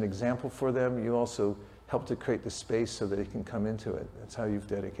set an example for them. You also help to create the space so that they can come into it. That's how you've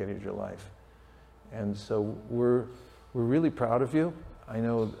dedicated your life. And so we're really proud of you. I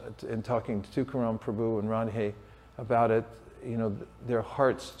know in talking to Tukaram Prabhu and Radhe about it, their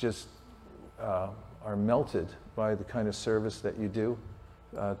hearts just are melted by the kind of service that you do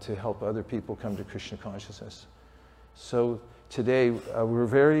to help other people come to Krishna consciousness. So today, we're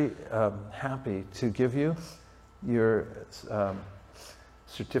very happy to give you your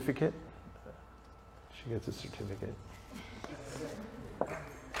certificate. She gets a certificate.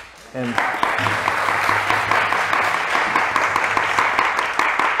 And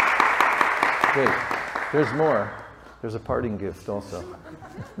wait, there's more. There's a parting gift also.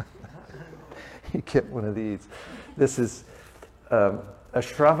 You get one of these. This is a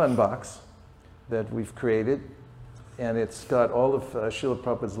Shravan box that we've created, and it's got all of Srila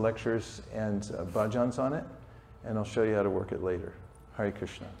Prabhupada's lectures and bhajans on it, and I'll show you how to work it later. Hare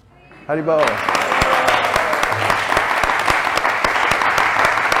Krishna. Haribol.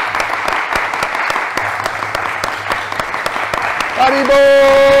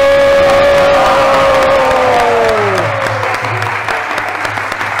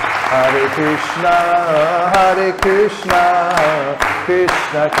 Hare Krishna,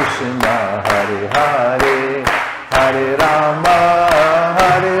 Krishna Krishna, Hare Hare, Hare Rama,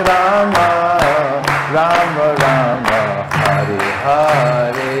 Rama Rama, Hare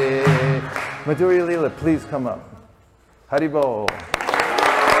Hare. Madhurya Leela, please come up. Haribol.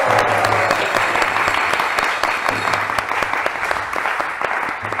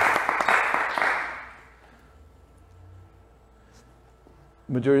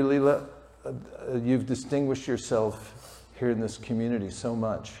 Madhurya Leela, you've distinguished yourself here in this community so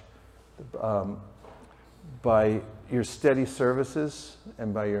much by your steady services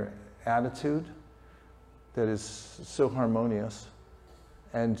and by your attitude that is so harmonious.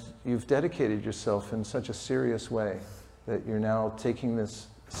 And you've dedicated yourself in such a serious way that you're now taking this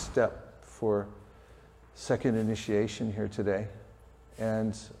step for second initiation here today.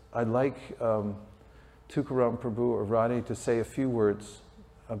 And I'd like Tukaram Prabhu or Radhe to say a few words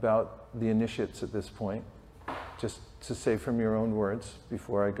about the initiates at this point, just to say from your own words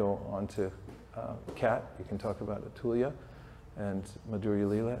before I go on to Kat. You can talk about Atulya and Madhurya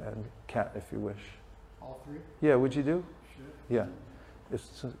Leela and Kat if you wish. All three? Yeah, would you do? Sure. Yeah.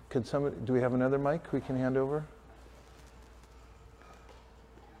 Could somebody, do we have another mic we can hand over?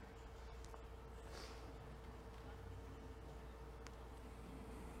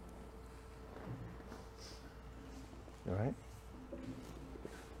 All right.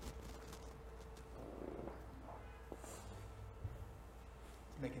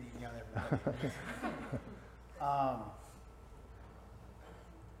 Make it easy on everybody.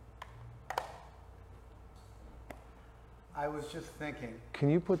 I was just thinking. Can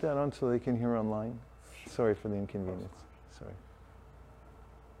you put that on so they can hear online? Sorry for the inconvenience. Sorry.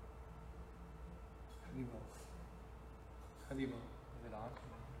 Haribo. Is it on?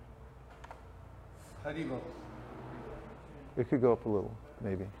 Haribo. It could go up a little,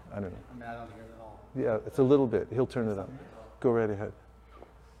 maybe. I don't know. I mean, I don't hear it at all. Yeah, it's a little bit. He'll turn it up. Go right ahead.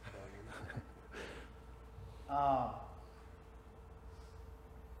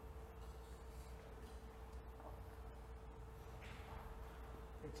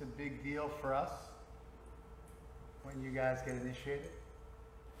 It's a big deal for us when you guys get initiated.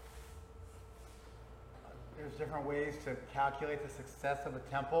 There's different ways to calculate the success of a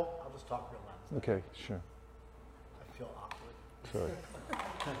temple. I'll just talk real loud. Okay, sure. I feel awkward. Sorry.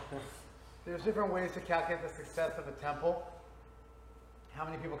 There's different ways to calculate the success of a temple. How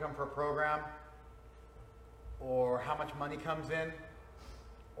many people come for a program, or how much money comes in,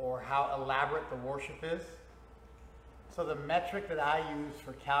 or how elaborate the worship is. So the metric that I use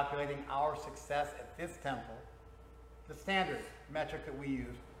for calculating our success at this temple, the standard metric that we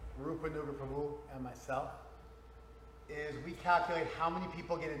use, Rupa Nuga Prabhu and myself, is we calculate how many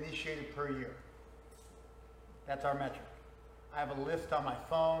people get initiated per year. That's our metric. I have a list on my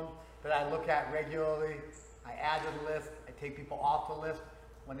phone that I look at regularly. I add to the list. I take people off the list.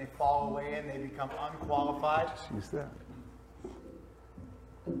 When they fall away and they become unqualified. Just use that.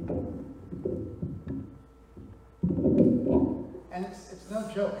 And it's no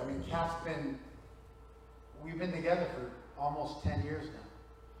joke. I mean, we've been together for almost 10 years now.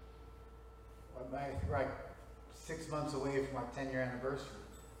 I think we're like 6 months away from our 10-year anniversary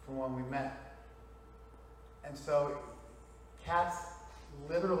from when we met. And so Kat's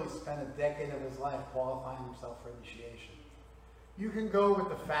literally spent a decade of his life qualifying himself for initiation. You can go with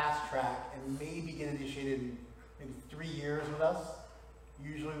the fast track and maybe get initiated in maybe 3 years with us.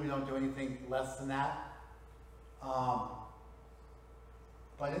 Usually we don't do anything less than that.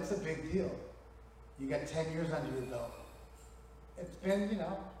 But it's a big deal. You got 10 years under your belt. It's been, it's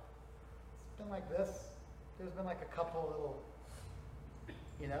been like this. There's been like a couple little,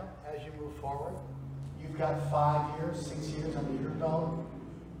 as you move forward, you you've got 5 years, 6 years under your belt,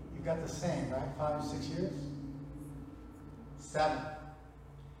 you've got the same, right? 5 or 6 years? 7.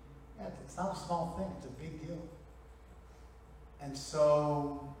 Yeah, it's not a small thing, it's a big deal. And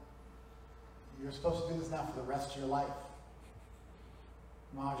so, you're supposed to do this now for the rest of your life.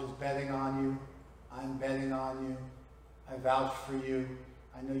 Maj is betting on you. I'm betting on you. I vouch for you.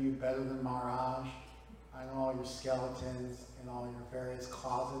 I know you better than Maharaj. I know all your skeletons in all your various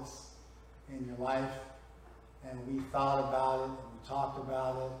closets in your life. And we thought about it, and we talked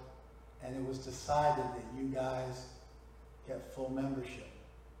about it, and it was decided that you guys get full membership,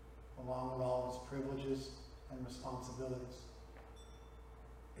 along with all its privileges and responsibilities.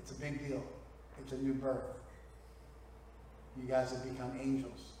 It's a big deal. It's a new birth. You guys have become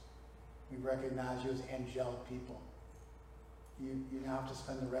angels. We recognize you as angelic people. You now have to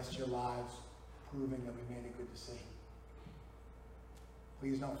spend the rest of your lives proving that we made a good decision.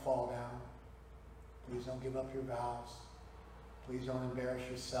 Please don't fall down. Please don't give up your vows. Please don't embarrass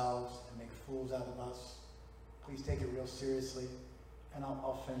yourselves and make fools out of us. Please take it real seriously. And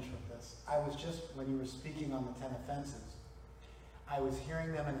I'll finish with this. I was just, when you were speaking on the 10 offenses, I was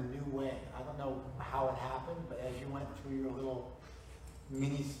hearing them in a new way. I don't know how it happened, but as you went through your little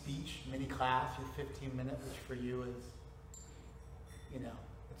mini speech, mini class, your 15-minute, which for you is,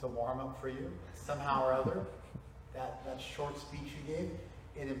 it's a warm-up for you, somehow or other, that short speech you gave,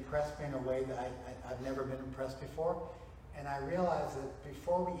 it impressed me in a way that I've never been impressed before. And I realized that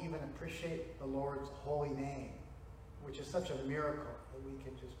before we even appreciate the Lord's holy name, which is such a miracle that we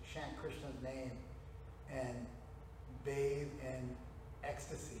can just chant Krishna's name and bathe in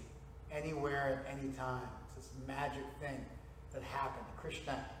ecstasy anywhere at any time. It's this magic thing that happened.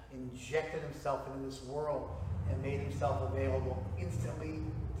 Krishna injected himself into this world and made himself available instantly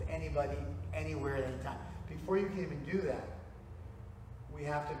to anybody, anywhere, at any time. Before you can even do that, we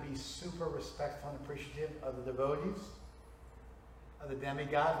have to be super respectful and appreciative of the devotees, of the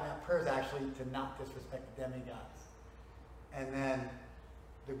demigods, and that prayer is actually to not disrespect the demigods. And then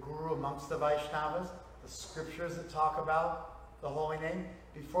the Guru amongst the Vaishnavas, the scriptures that talk about the holy name.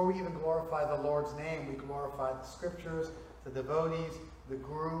 Before we even glorify the Lord's name, we glorify the scriptures, the devotees, the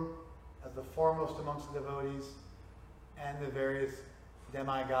Guru as the foremost amongst the devotees, and the various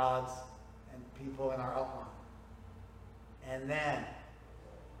demigods and people in our upline. And then,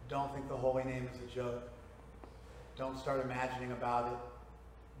 don't think the holy name is a joke. Don't start imagining about it.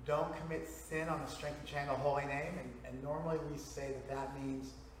 Don't commit sin on the strength of chanting the holy name. And normally we say that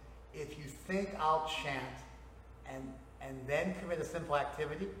means if you think I'll chant and then commit a simple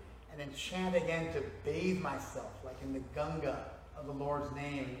activity and then chant again to bathe myself, like in the Ganga of the Lord's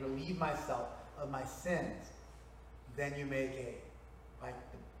name, and relieve myself of my sins, then you make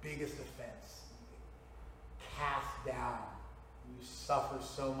the biggest offense. You get cast down. You suffer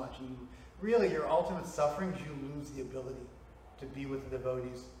so much. Really, your ultimate suffering is you lose the ability to be with the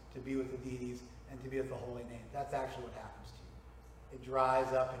devotees, to be with the deities, and to be with the holy name. That's actually what happens to you. It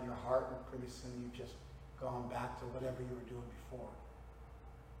dries up in your heart, and pretty soon you've just gone back to whatever you were doing before.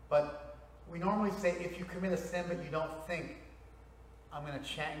 But we normally say if you commit a sin but you don't think, I'm going to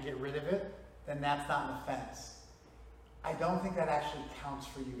chant and get rid of it, then that's not an offense. I don't think that actually counts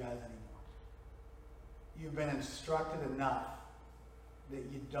for you guys anymore. You've been instructed enough that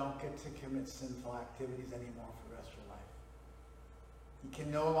you don't get to commit sinful activities anymore for the rest of your life. You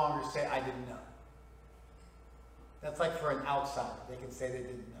can no longer say, I didn't know. That's like for an outsider. They can say they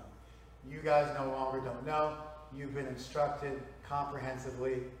didn't know. You guys no longer don't know. You've been instructed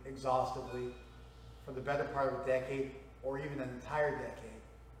comprehensively, exhaustively, for the better part of a decade, or even an entire decade.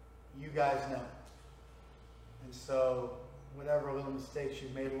 You guys know. And so, whatever little mistakes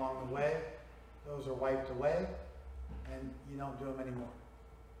you've made along the way, those are wiped away, and you don't do them anymore.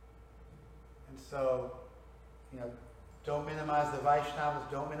 And so, don't minimize the Vaishnavas,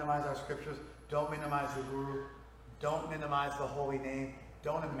 don't minimize our scriptures, don't minimize the Guru, don't minimize the holy name,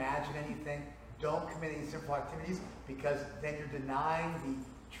 don't imagine anything, don't commit any sinful activities, because then you're denying the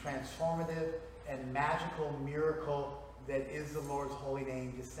transformative and magical miracle that is the Lord's holy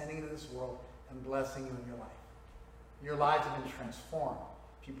name descending into this world and blessing you in your life. Your lives have been transformed.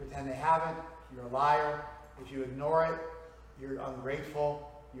 If you pretend they haven't, you're a liar. If you ignore it, you're ungrateful.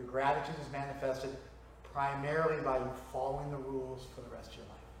 Your gratitude is manifested primarily by you following the rules for the rest of your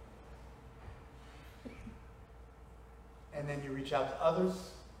life. And then you reach out to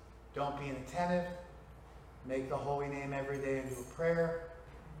others. Don't be inattentive. Make the holy name every day into a prayer,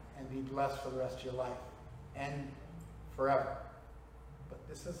 and be blessed for the rest of your life and forever. But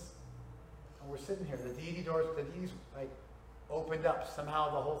this is, and we're sitting here. The deity doors, the deities opened up.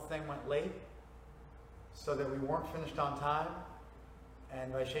 Somehow the whole thing went late, so that we weren't finished on time.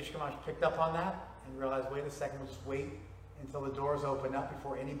 And Vaisheshika Maharaj picked up on that and realized, wait a second, we'll just wait until the doors open up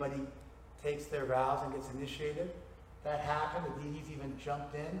before anybody takes their vows and gets initiated. That happened. The deities even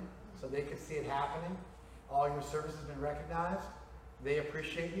jumped in so they could see it happening. All your service has been recognized. They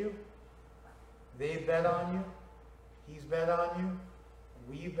appreciate you. They bet on you. He's bet on you.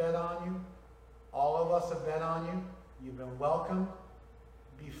 We bet on you. All of us have bet on you. You've been welcomed.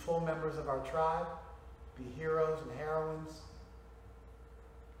 Be full members of our tribe. Be heroes and heroines.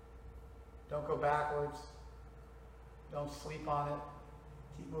 Don't go backwards. Don't sleep on it.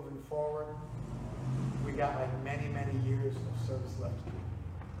 Keep moving forward. We got like many, many years of service left.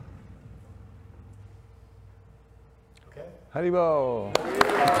 Okay? Haribo.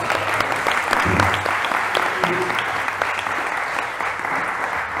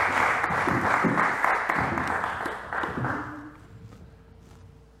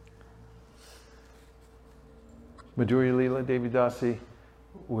 Madhurya Leela, Devi Dasi,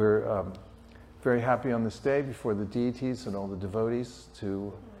 we're very happy on this day before the deities and all the devotees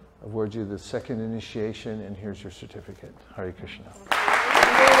to award you the second initiation, and here's your certificate. Hare Krishna.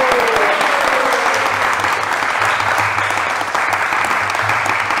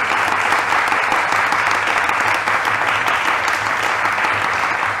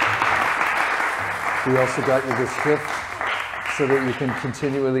 We also got you this gift so that you can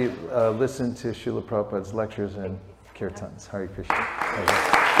continually listen to Srila Prabhupada's lectures and kirtans. Hare Krishna.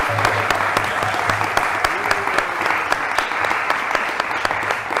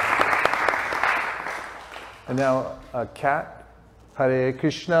 And now, Kat. Hare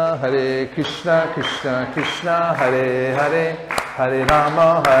Krishna, Krishna Krishna, Hare Hare, Hare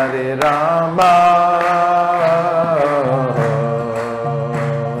Rama, Hare Rama,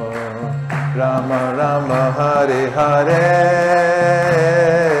 Rama Rama, Hare Hare,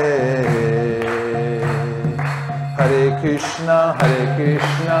 Hare Krishna,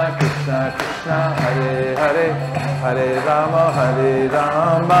 Krishna Krishna, Hare Hare, Hare Rama, Hare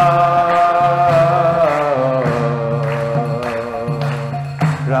Rama,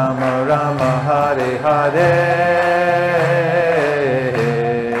 Rama Rama, Hare Hare,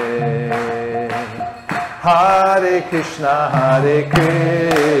 Hare Krishna,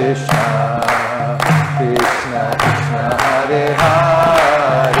 Krishna Krishna, Hare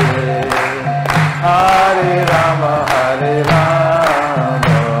Hare, Hare Rama, Hare Rama,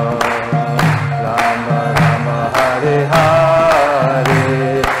 Rama Rama, Hare Hare,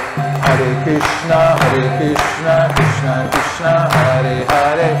 Hare Krishna, Krishna Krishna, Hare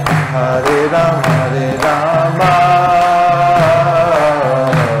Hare, Hare Rama, Rama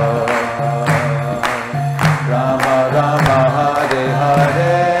Rama, Hare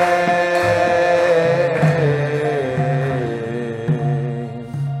Hare.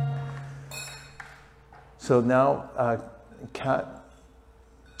 So now, Kat,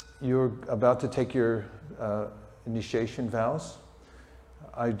 you're about to take your initiation vows.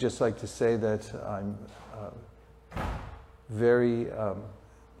 I'd just like to say that I'm very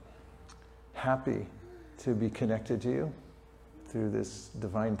happy to be connected to you through this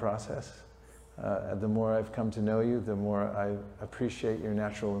divine process. The more I've come to know you, the more I appreciate your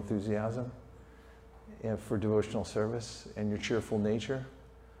natural enthusiasm for devotional service and your cheerful nature.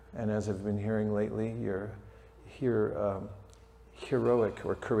 And as I've been hearing lately, your heroic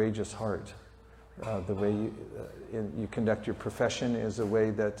or courageous heart. The way you conduct your profession is a way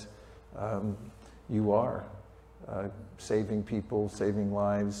that you are saving people, saving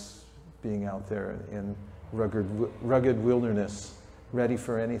lives, being out there in rugged wilderness, ready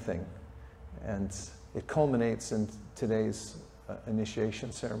for anything. And it culminates in today's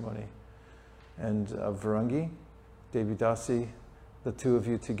initiation ceremony. And Varangi, Devi Dasi, the two of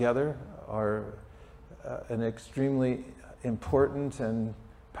you together are an extremely important and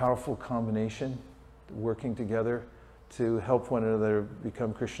powerful combination, working together to help one another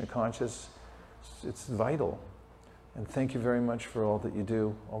become Krishna conscious. It's vital. And thank you very much for all that you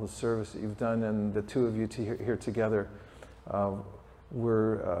do, all the service that you've done, and the two of you here together.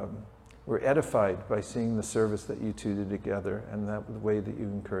 We're edified by seeing the service that you two do together and the way that you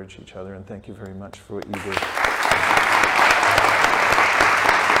encourage each other. And thank you very much for what you do.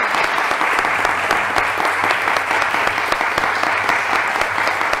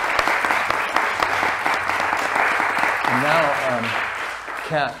 And now,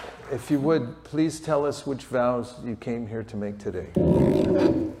 Kat, if you would, please tell us which vows you came here to make today.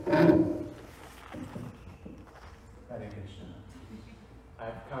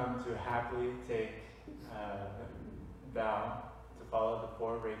 I've come to happily take a vow to follow the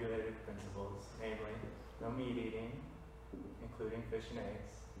 4 regulated principles, namely, no meat eating, including fish and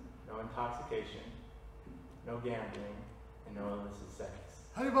eggs, no intoxication, no gambling, and no illicit sex.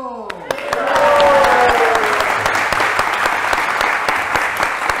 Haribol!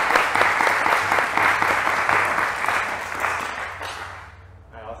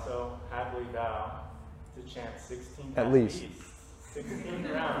 I also happily vow to chant 16 At least. 16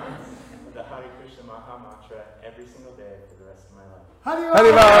 rounds of the Hare Krishna Maha Mantra every single day for the rest of my life.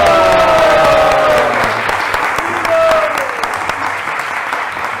 Haribol!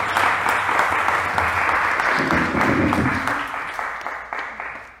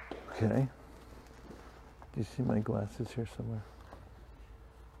 Okay. Do you see my glasses here somewhere?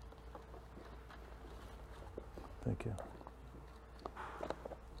 Thank you.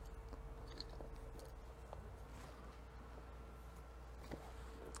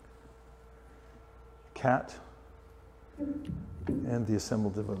 Cat and the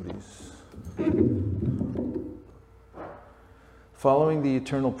assembled devotees. Following the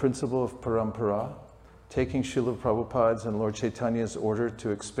eternal principle of parampara, taking Srila Prabhupada's and Lord Chaitanya's order to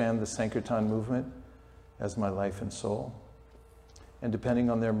expand the Sankirtan movement as my life and soul, and depending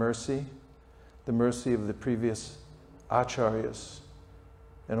on their mercy, the mercy of the previous acharyas,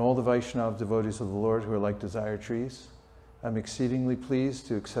 and all the Vaishnava devotees of the Lord who are like desire trees, I'm exceedingly pleased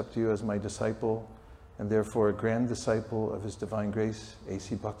to accept you as my disciple and therefore a grand disciple of His Divine Grace,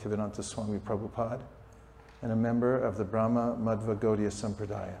 A.C. Bhaktivedanta Swami Prabhupada, and a member of the Brahma Madhva Gaudiya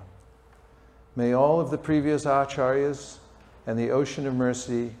Sampradaya. May all of the previous acharyas and the ocean of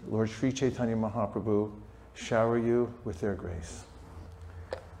mercy, Lord Sri Chaitanya Mahaprabhu, shower you with their grace.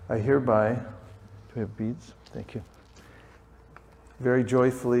 I hereby, do we have beads? Thank you. Very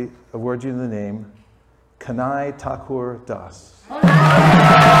joyfully award you the name, Kanai Thakur Das.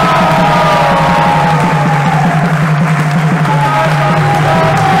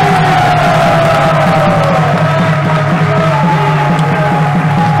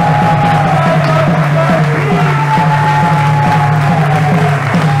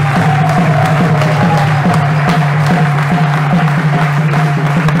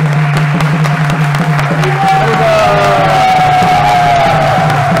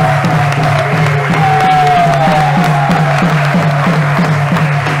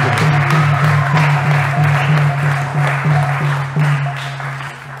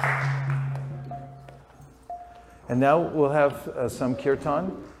 And now we'll have some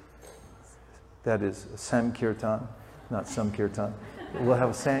kirtan. That is Sankirtan, not Samkirtan. We'll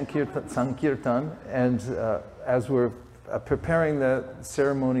have Sankirtan, and as we're preparing the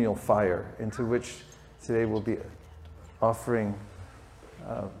ceremonial fire, into which today we'll be offering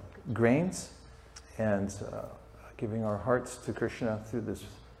grains and giving our hearts to Krishna through this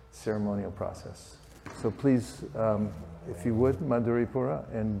ceremonial process. So please, if you would, Madhuripura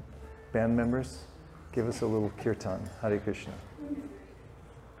and band members, give us a little kirtan. Hare Krishna.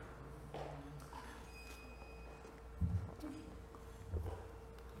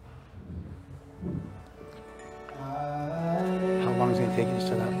 How long is it going to take you to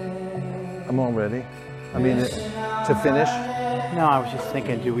set up? I'm all ready. I mean, to finish? No, I was just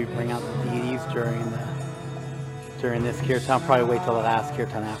thinking, do we bring out the deities during this kirtan? Probably wait till the last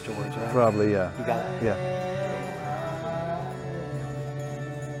kirtan afterwards, right? Probably, yeah. You got it. Yeah.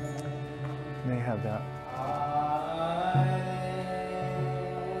 May I have that?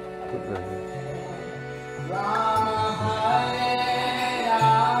 Put right here.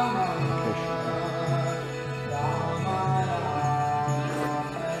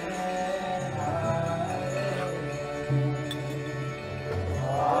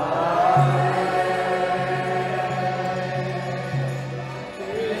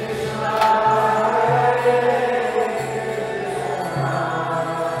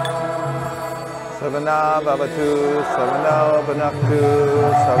 Savana Bhavatu, Savana Bhanaktu,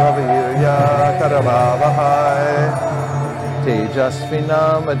 Sarvavirya Karavavahai,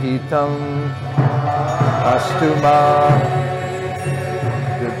 Tejasvinam Aditam, Astuma,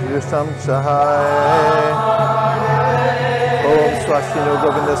 Yudhusam Sahai. Om Swastino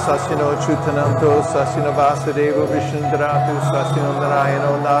Govinda Swastino Chutananto, Swastino Vasudeva Vishnundaratu, Swastino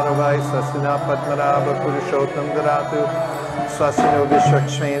Narayano Naravai, Swastina Padmanabha Purushottam Daratu, Swastino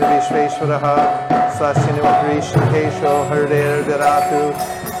Vishwakshmena Vishveshwaraha, Swastino Krishna Harider Daratu,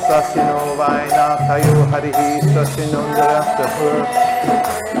 Swastino Vainatayo Harihi, Swastino Daratapur,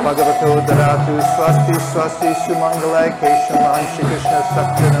 Bhagavato Daratu, Swasti Swasti Sumangalai Keshaman Shri Krishna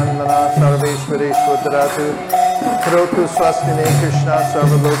Satyanandana Sarveshwareshwar Daratu, Karotu Swastine Krishna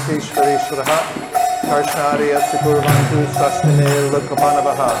Sarvalokeshwareshwaraha, Karshnariya Sikurvantu Swastine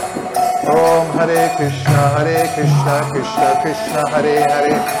Lokapanavaha. Om Hare Krishna, Krishna Krishna, Hare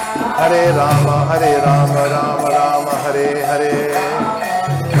Hare, Hare Rama, Rama Rama, Hare Hare.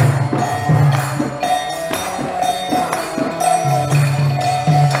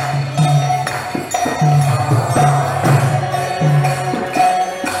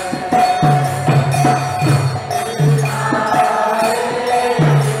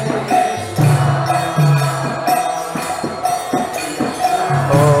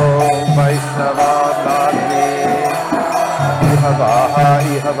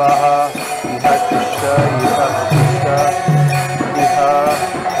 iha vaha, iha tisha, iha tisha, iha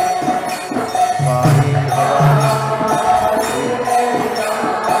vani, iha vani.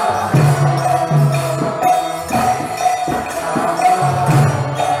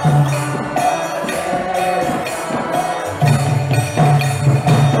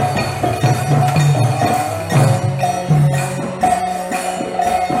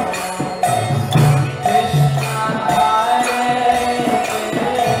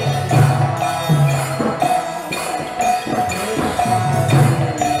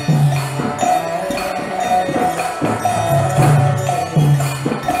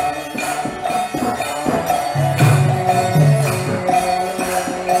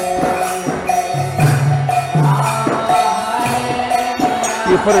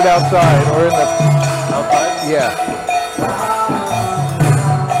 You put it outside or in the... Outside? Yeah.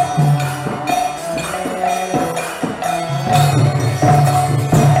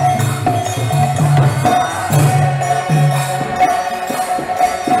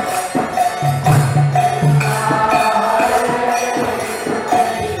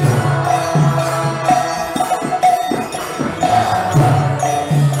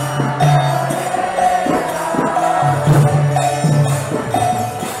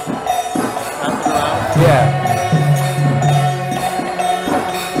 Yeah.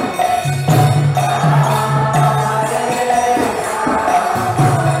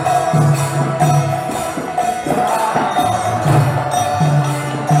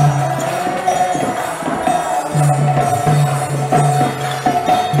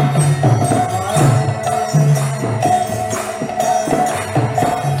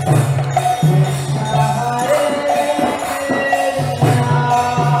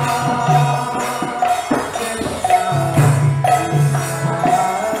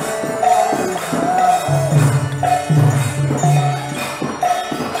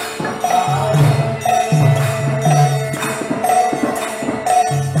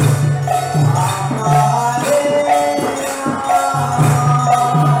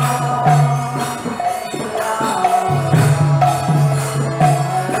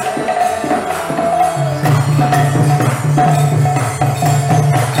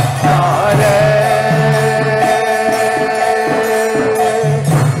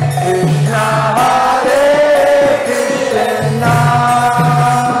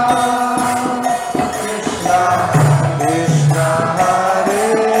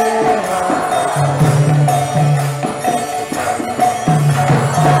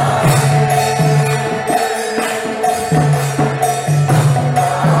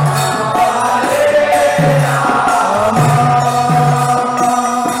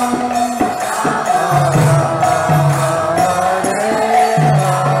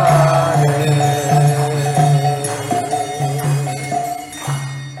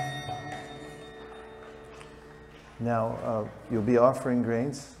 Now, you'll be offering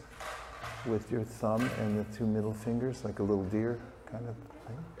grains with your thumb and the two middle fingers, like a little deer kind of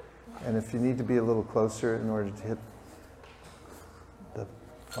thing. And if you need to be a little closer in order to hit the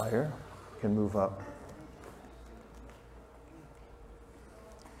fire, you can move up.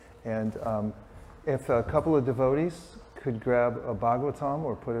 And if a couple of devotees could grab a Bhagavatam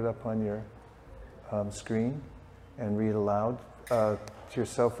or put it up on your screen and read aloud to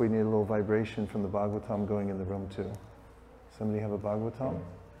yourself, we need a little vibration from the Bhagavatam going in the room too. Somebody have a Bhagavatam?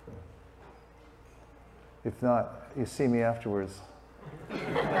 If not, you see me afterwards.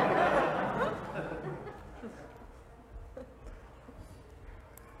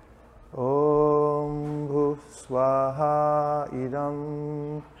 Om Bhu Swaha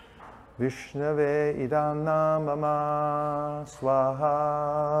Idam Vishnave Idam Namama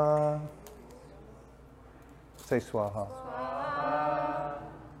Swaha. Say Swaha.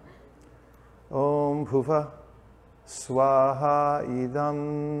 Om Bhuva Swaha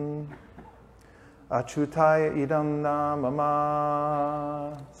Idam Achutaya Idam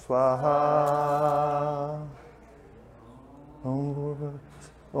Namama Swaha. Om Bhuva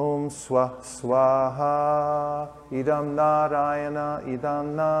Om Swaha Idam Narayana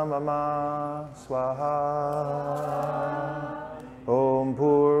Idam Namama Swaha. Om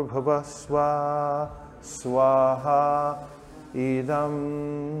Bhurbhuva Swaha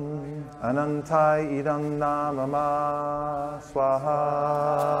Idam Anantai Idam Namama Swaha.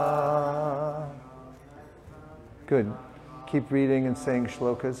 Good. Keep reading and saying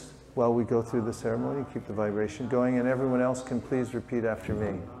shlokas while we go through the ceremony. Keep the vibration going, and everyone else can please repeat after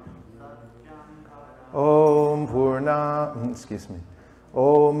me. Om Purna, excuse me.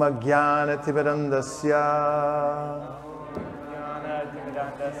 Om Ajnana Timirandasya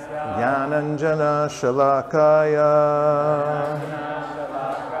Jnananjana Shalakaya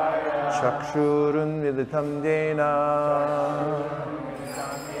Chakshurunmilitam Yena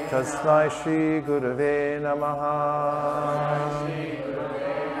Tasmai Shri Gurave Namaha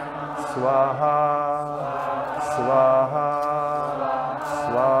Swaha Swaha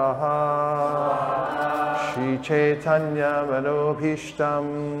Swaha Shri Chaitanya Manobhishtam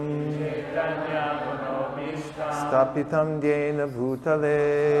Stapitam Yena Bhutale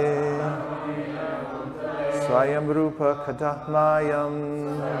Swayam Rupa Kadahmayam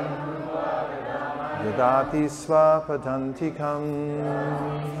Dadati Swapadantikam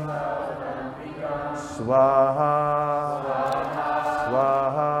Swaha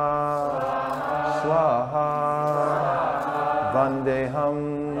Swaha Swaha Vandeham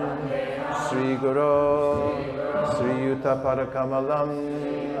Sri Guru Sri Yuta Parakamalam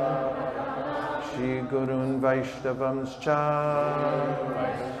Shri Gurun Vaishnavamscha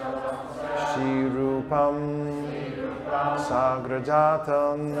Shri Rupam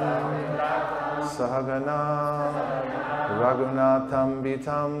Sagrajatam Sahagana Raghunatham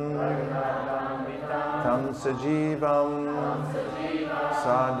Vitam Tam Sajivam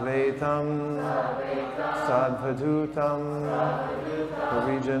Sadvaitam Sadvadutam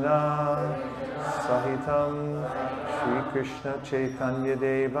Parijana Sahitam Shri Krishna Chaitanya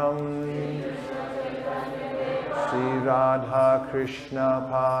Devam Shri Radha Krishna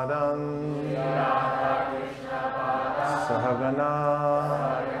Padam Sahagana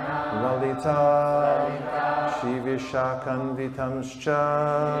Lalita Shri Vishakanvitamscha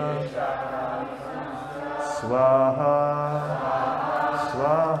Swaha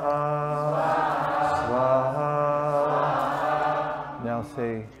Swaha Swaha. Now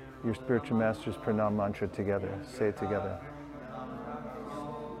say your spiritual master's pranam mantra together. Say it together.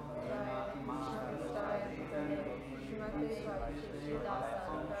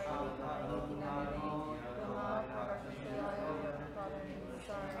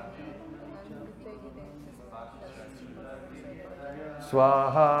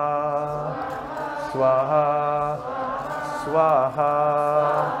 Swaha, Swaha, Swaha.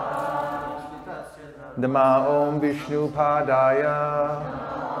 Nama Om Vishnu Padaya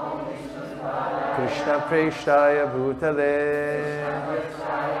Krishna Preshtaya Bhutale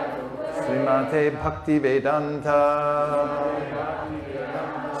Srimate Bhakti Vedanta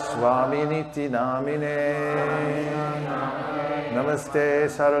Swami Niti Namine Namaste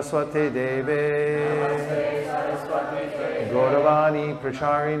Saraswati Deve Gauravani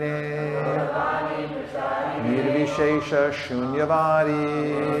Pracharine Nirvishesha Shunyavadi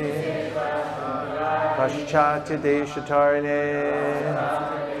Paschatya Deshatarine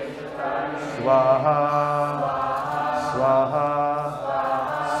Swaha Swaha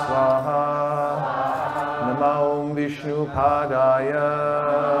Swaha Nama Om Vishnu Padaya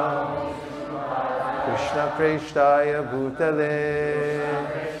Krishna Preshtaya Bhutale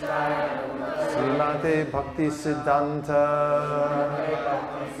Srimate Bhakti Siddhanta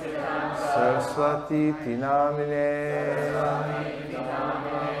Saraswati Tinamine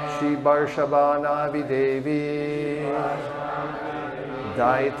Shri Barshabhanavi Devi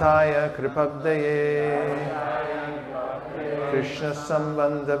Daitaya Kripabdaye Krishna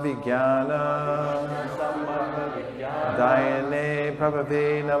Sambandha Vijnana Dayane Prabhave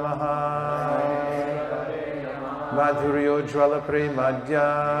Namaha Madhuryo Jwala Premadya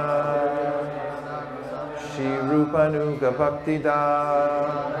Shri Rupanuga Bhaktida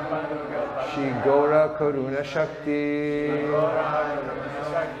Shri Gora Karuna Shakti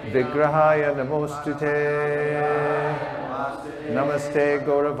Vigrahaya Namostute Namaste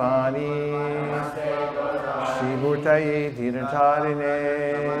Gauravani Shri Murtaye Dinatarine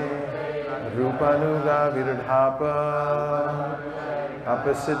Rupanuga Viradhapa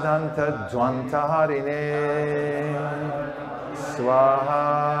Apasiddhanta Dvantaharine Swaha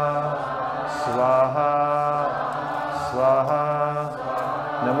Swaha Swaha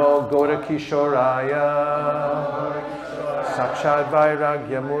Namo Gaura Kishoraya Sakshad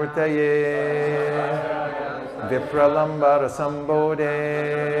Vairagya Murtaye Vipralambara Sambode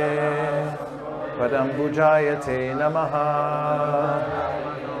Padambujayate Namaha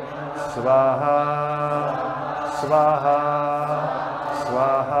Swaha Swaha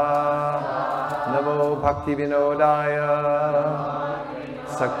Swaha Namo Bhakti Vinodaya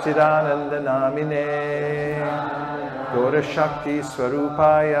Sakchidananda Namine Gaura Shakti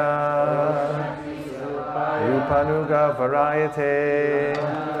Swarupaya Rupanuga Varayate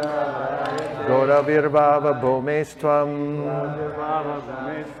Gaura Virbhava Bhomestvam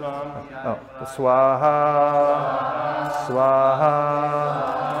Swaha Swaha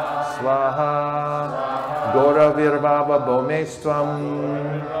Swaha Gaura Virbhava Bhomestvam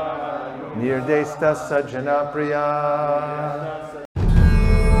Nirdesta Sajjana Priya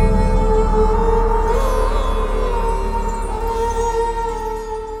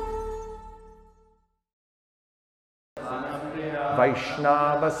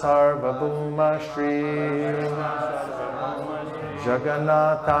Vaishnava Sarvabhuma Shri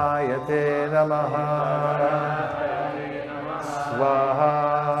Jagannataya Te Namaha Swaha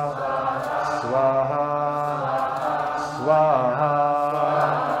Swaha Swaha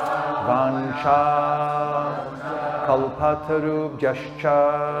Vancha Kalpatarubhyascha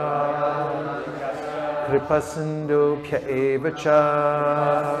Kripasindhu Evacha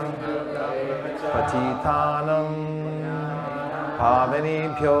Patitanam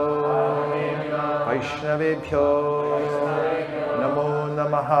Pavanebhyo Vaishnavebhyo Namo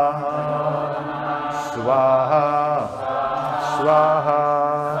Namaha Swaha Swaha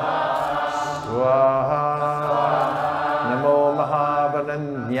Swaha Namo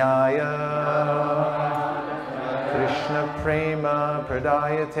Mahavananyaya Krishna Prema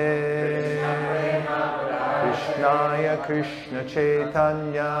Pradayate Krishnaya Krishna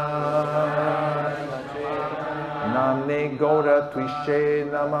Chaitanya Namne Gaura Tvishe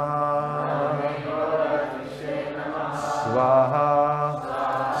Namaha Swaha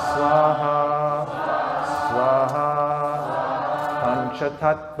Swaha Swaha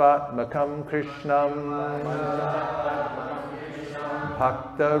Panchatattvatmakam Krishnam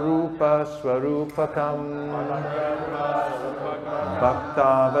Bhakta Rupa Swarupakam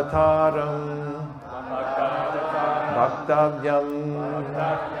Bhaktavataram Bhaktavyam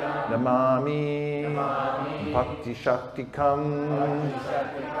Namami Bhakti Shaktikam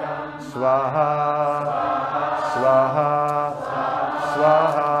Swaha Swaha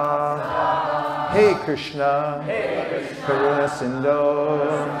Swaha Hey Krishna Karuna Sindhu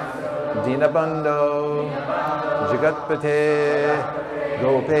Dinabandhu Jagatpate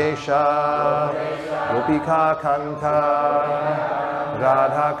Gopesha Gopika Kanta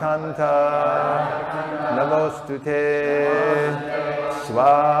Radha Kanta Namostute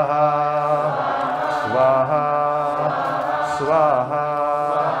Swaha Swaha Swaha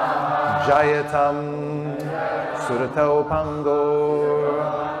Jayatam Surato Pango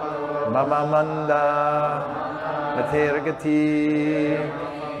Mama Manda Matergati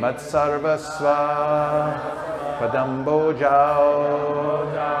Matsarvasva Padambojao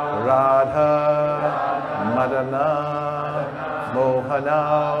Radha Madana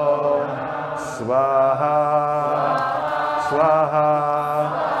Mohanao Swaha Swaha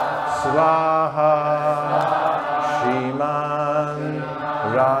Swaha Shriman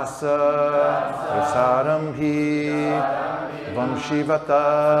Rasa Rasarambhi Vamshivata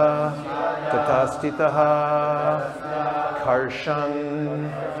Tatastitaha Karshan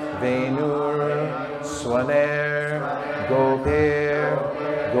Venur Swaner Gopir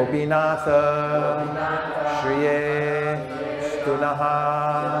Gopinatha Shriye Stunaha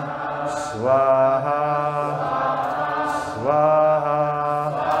Swaha Swaha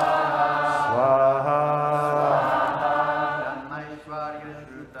Swaha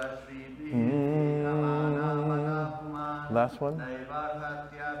Last one.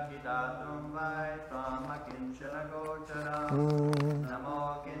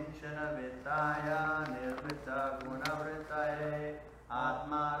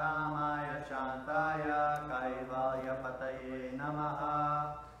 Atma Ramaya Shantaya Kaivalya Pataye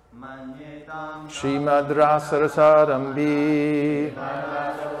Namaha Manyetam Srimad Rasarasarambi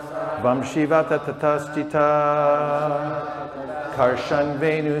Vamshivata Tatastita Karshan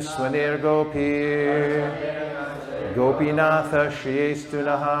Venu Swanir Gopir Gopinatha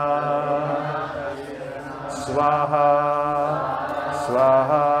Shriyestunaha Swaha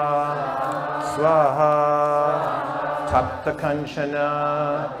Swaha Swaha Tapta Kanchana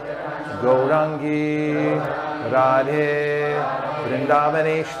Gaurangi Radhe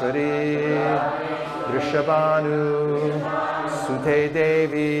Vrindavaneshwari Vrishabhanu Sute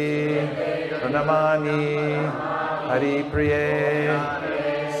Devi Pranamani Hari Priye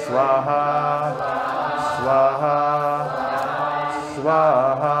Swaha Swaha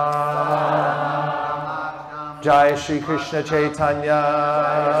Swaha Jai Shri Krishna Chaitanya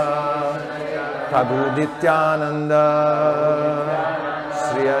Prabhu Nityananda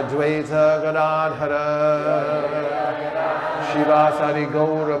Sri Advaita Gadadhara Shivasari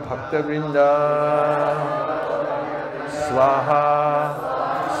Gaura Bhakta Vrinda Swaha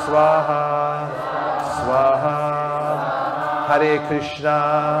Swaha Swaha Hare Krishna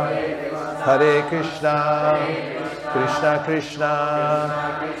Hare Krishna Krishna Krishna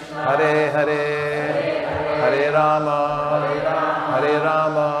Hare Hare Hare Rama Hare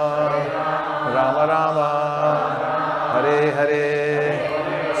Rama Rama Rama Hare Hare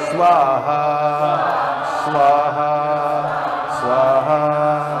Swaha Swaha Swaha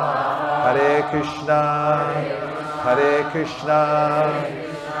Hare Krishna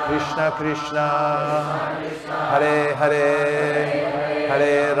Krishna Krishna, Hare Hare,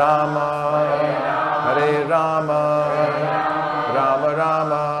 Hare Rama, Hare Rama, Rama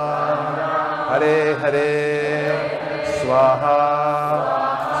Rama, Hare Hare, Swaha,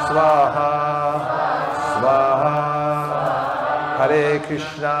 Swaha, Swaha, Hare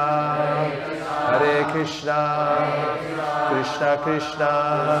Krishna, Krishna Krishna,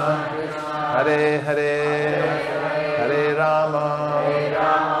 Hare Hare, Hare Rama,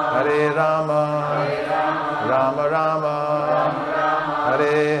 Rama Rama,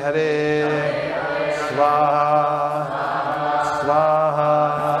 Hare Hare, Swaha, Swaha,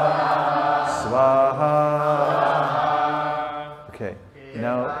 Swaha. Okay,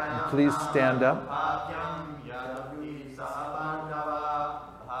 now please stand up.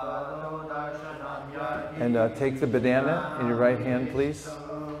 And take the banana in your right hand, please.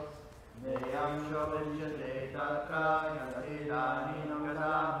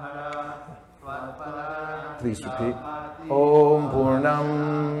 Please repeat. Om Purnam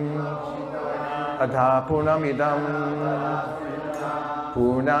Adha Purnamidam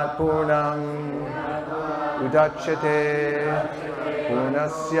Purnat Purnam Udachyate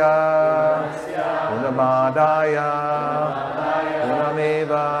Purnasya Purnamadaya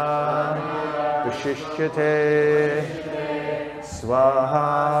Purnameva Vishishyate Swaha.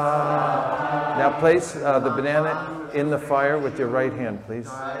 Now place the banana in the fire with your right hand, please.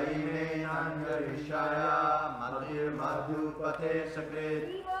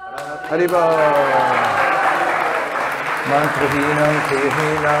 Haribo. Mantrahinam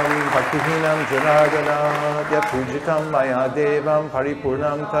Krihinam Bhaktihinam Janardana Yapujitam Maya Devam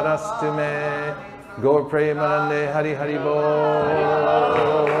Paripurnam Tarastume Gaur Premanande Hari Haribo.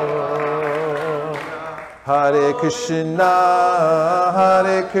 Hare Krishna,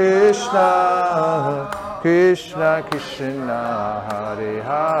 Krishna Krishna, Hare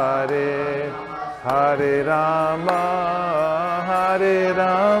Hare, Hare Rama,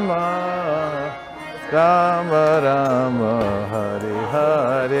 Rama Rama, Hare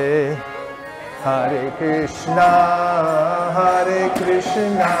Hare, Hare Krishna,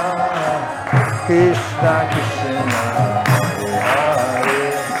 Krishna Krishna, Hare Hare.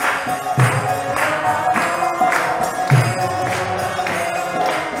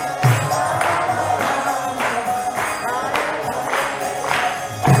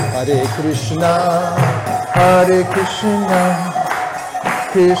 Hare Krishna,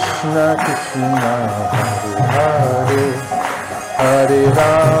 Krishna Krishna, Hare Hare, Hare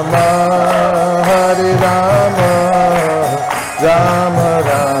Rama, Rama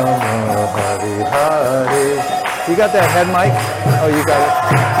Rama, Hare Hare. You got that head mic? Oh, you got it.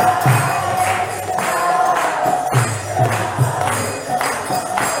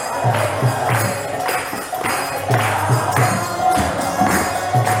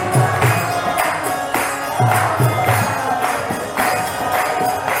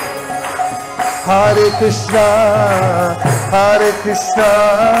 Hare Krishna,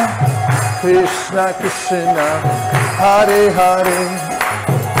 Krishna Krishna, Hare Hare,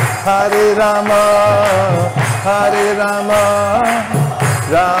 Hare Rama,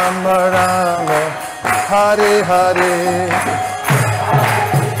 Rama Rama, Hare Hare.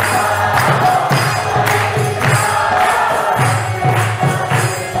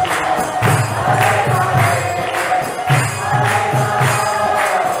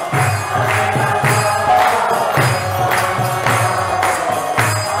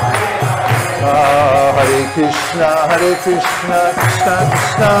 Krishna, Krishna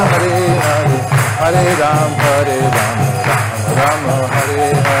Krishna, Hare Hare, Hare Rama, Rama Hare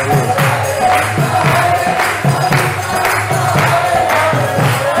Hare.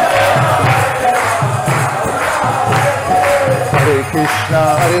 Hare Krishna,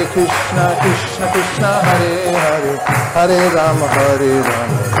 Krishna Krishna, Hare Hare, Hare Rama,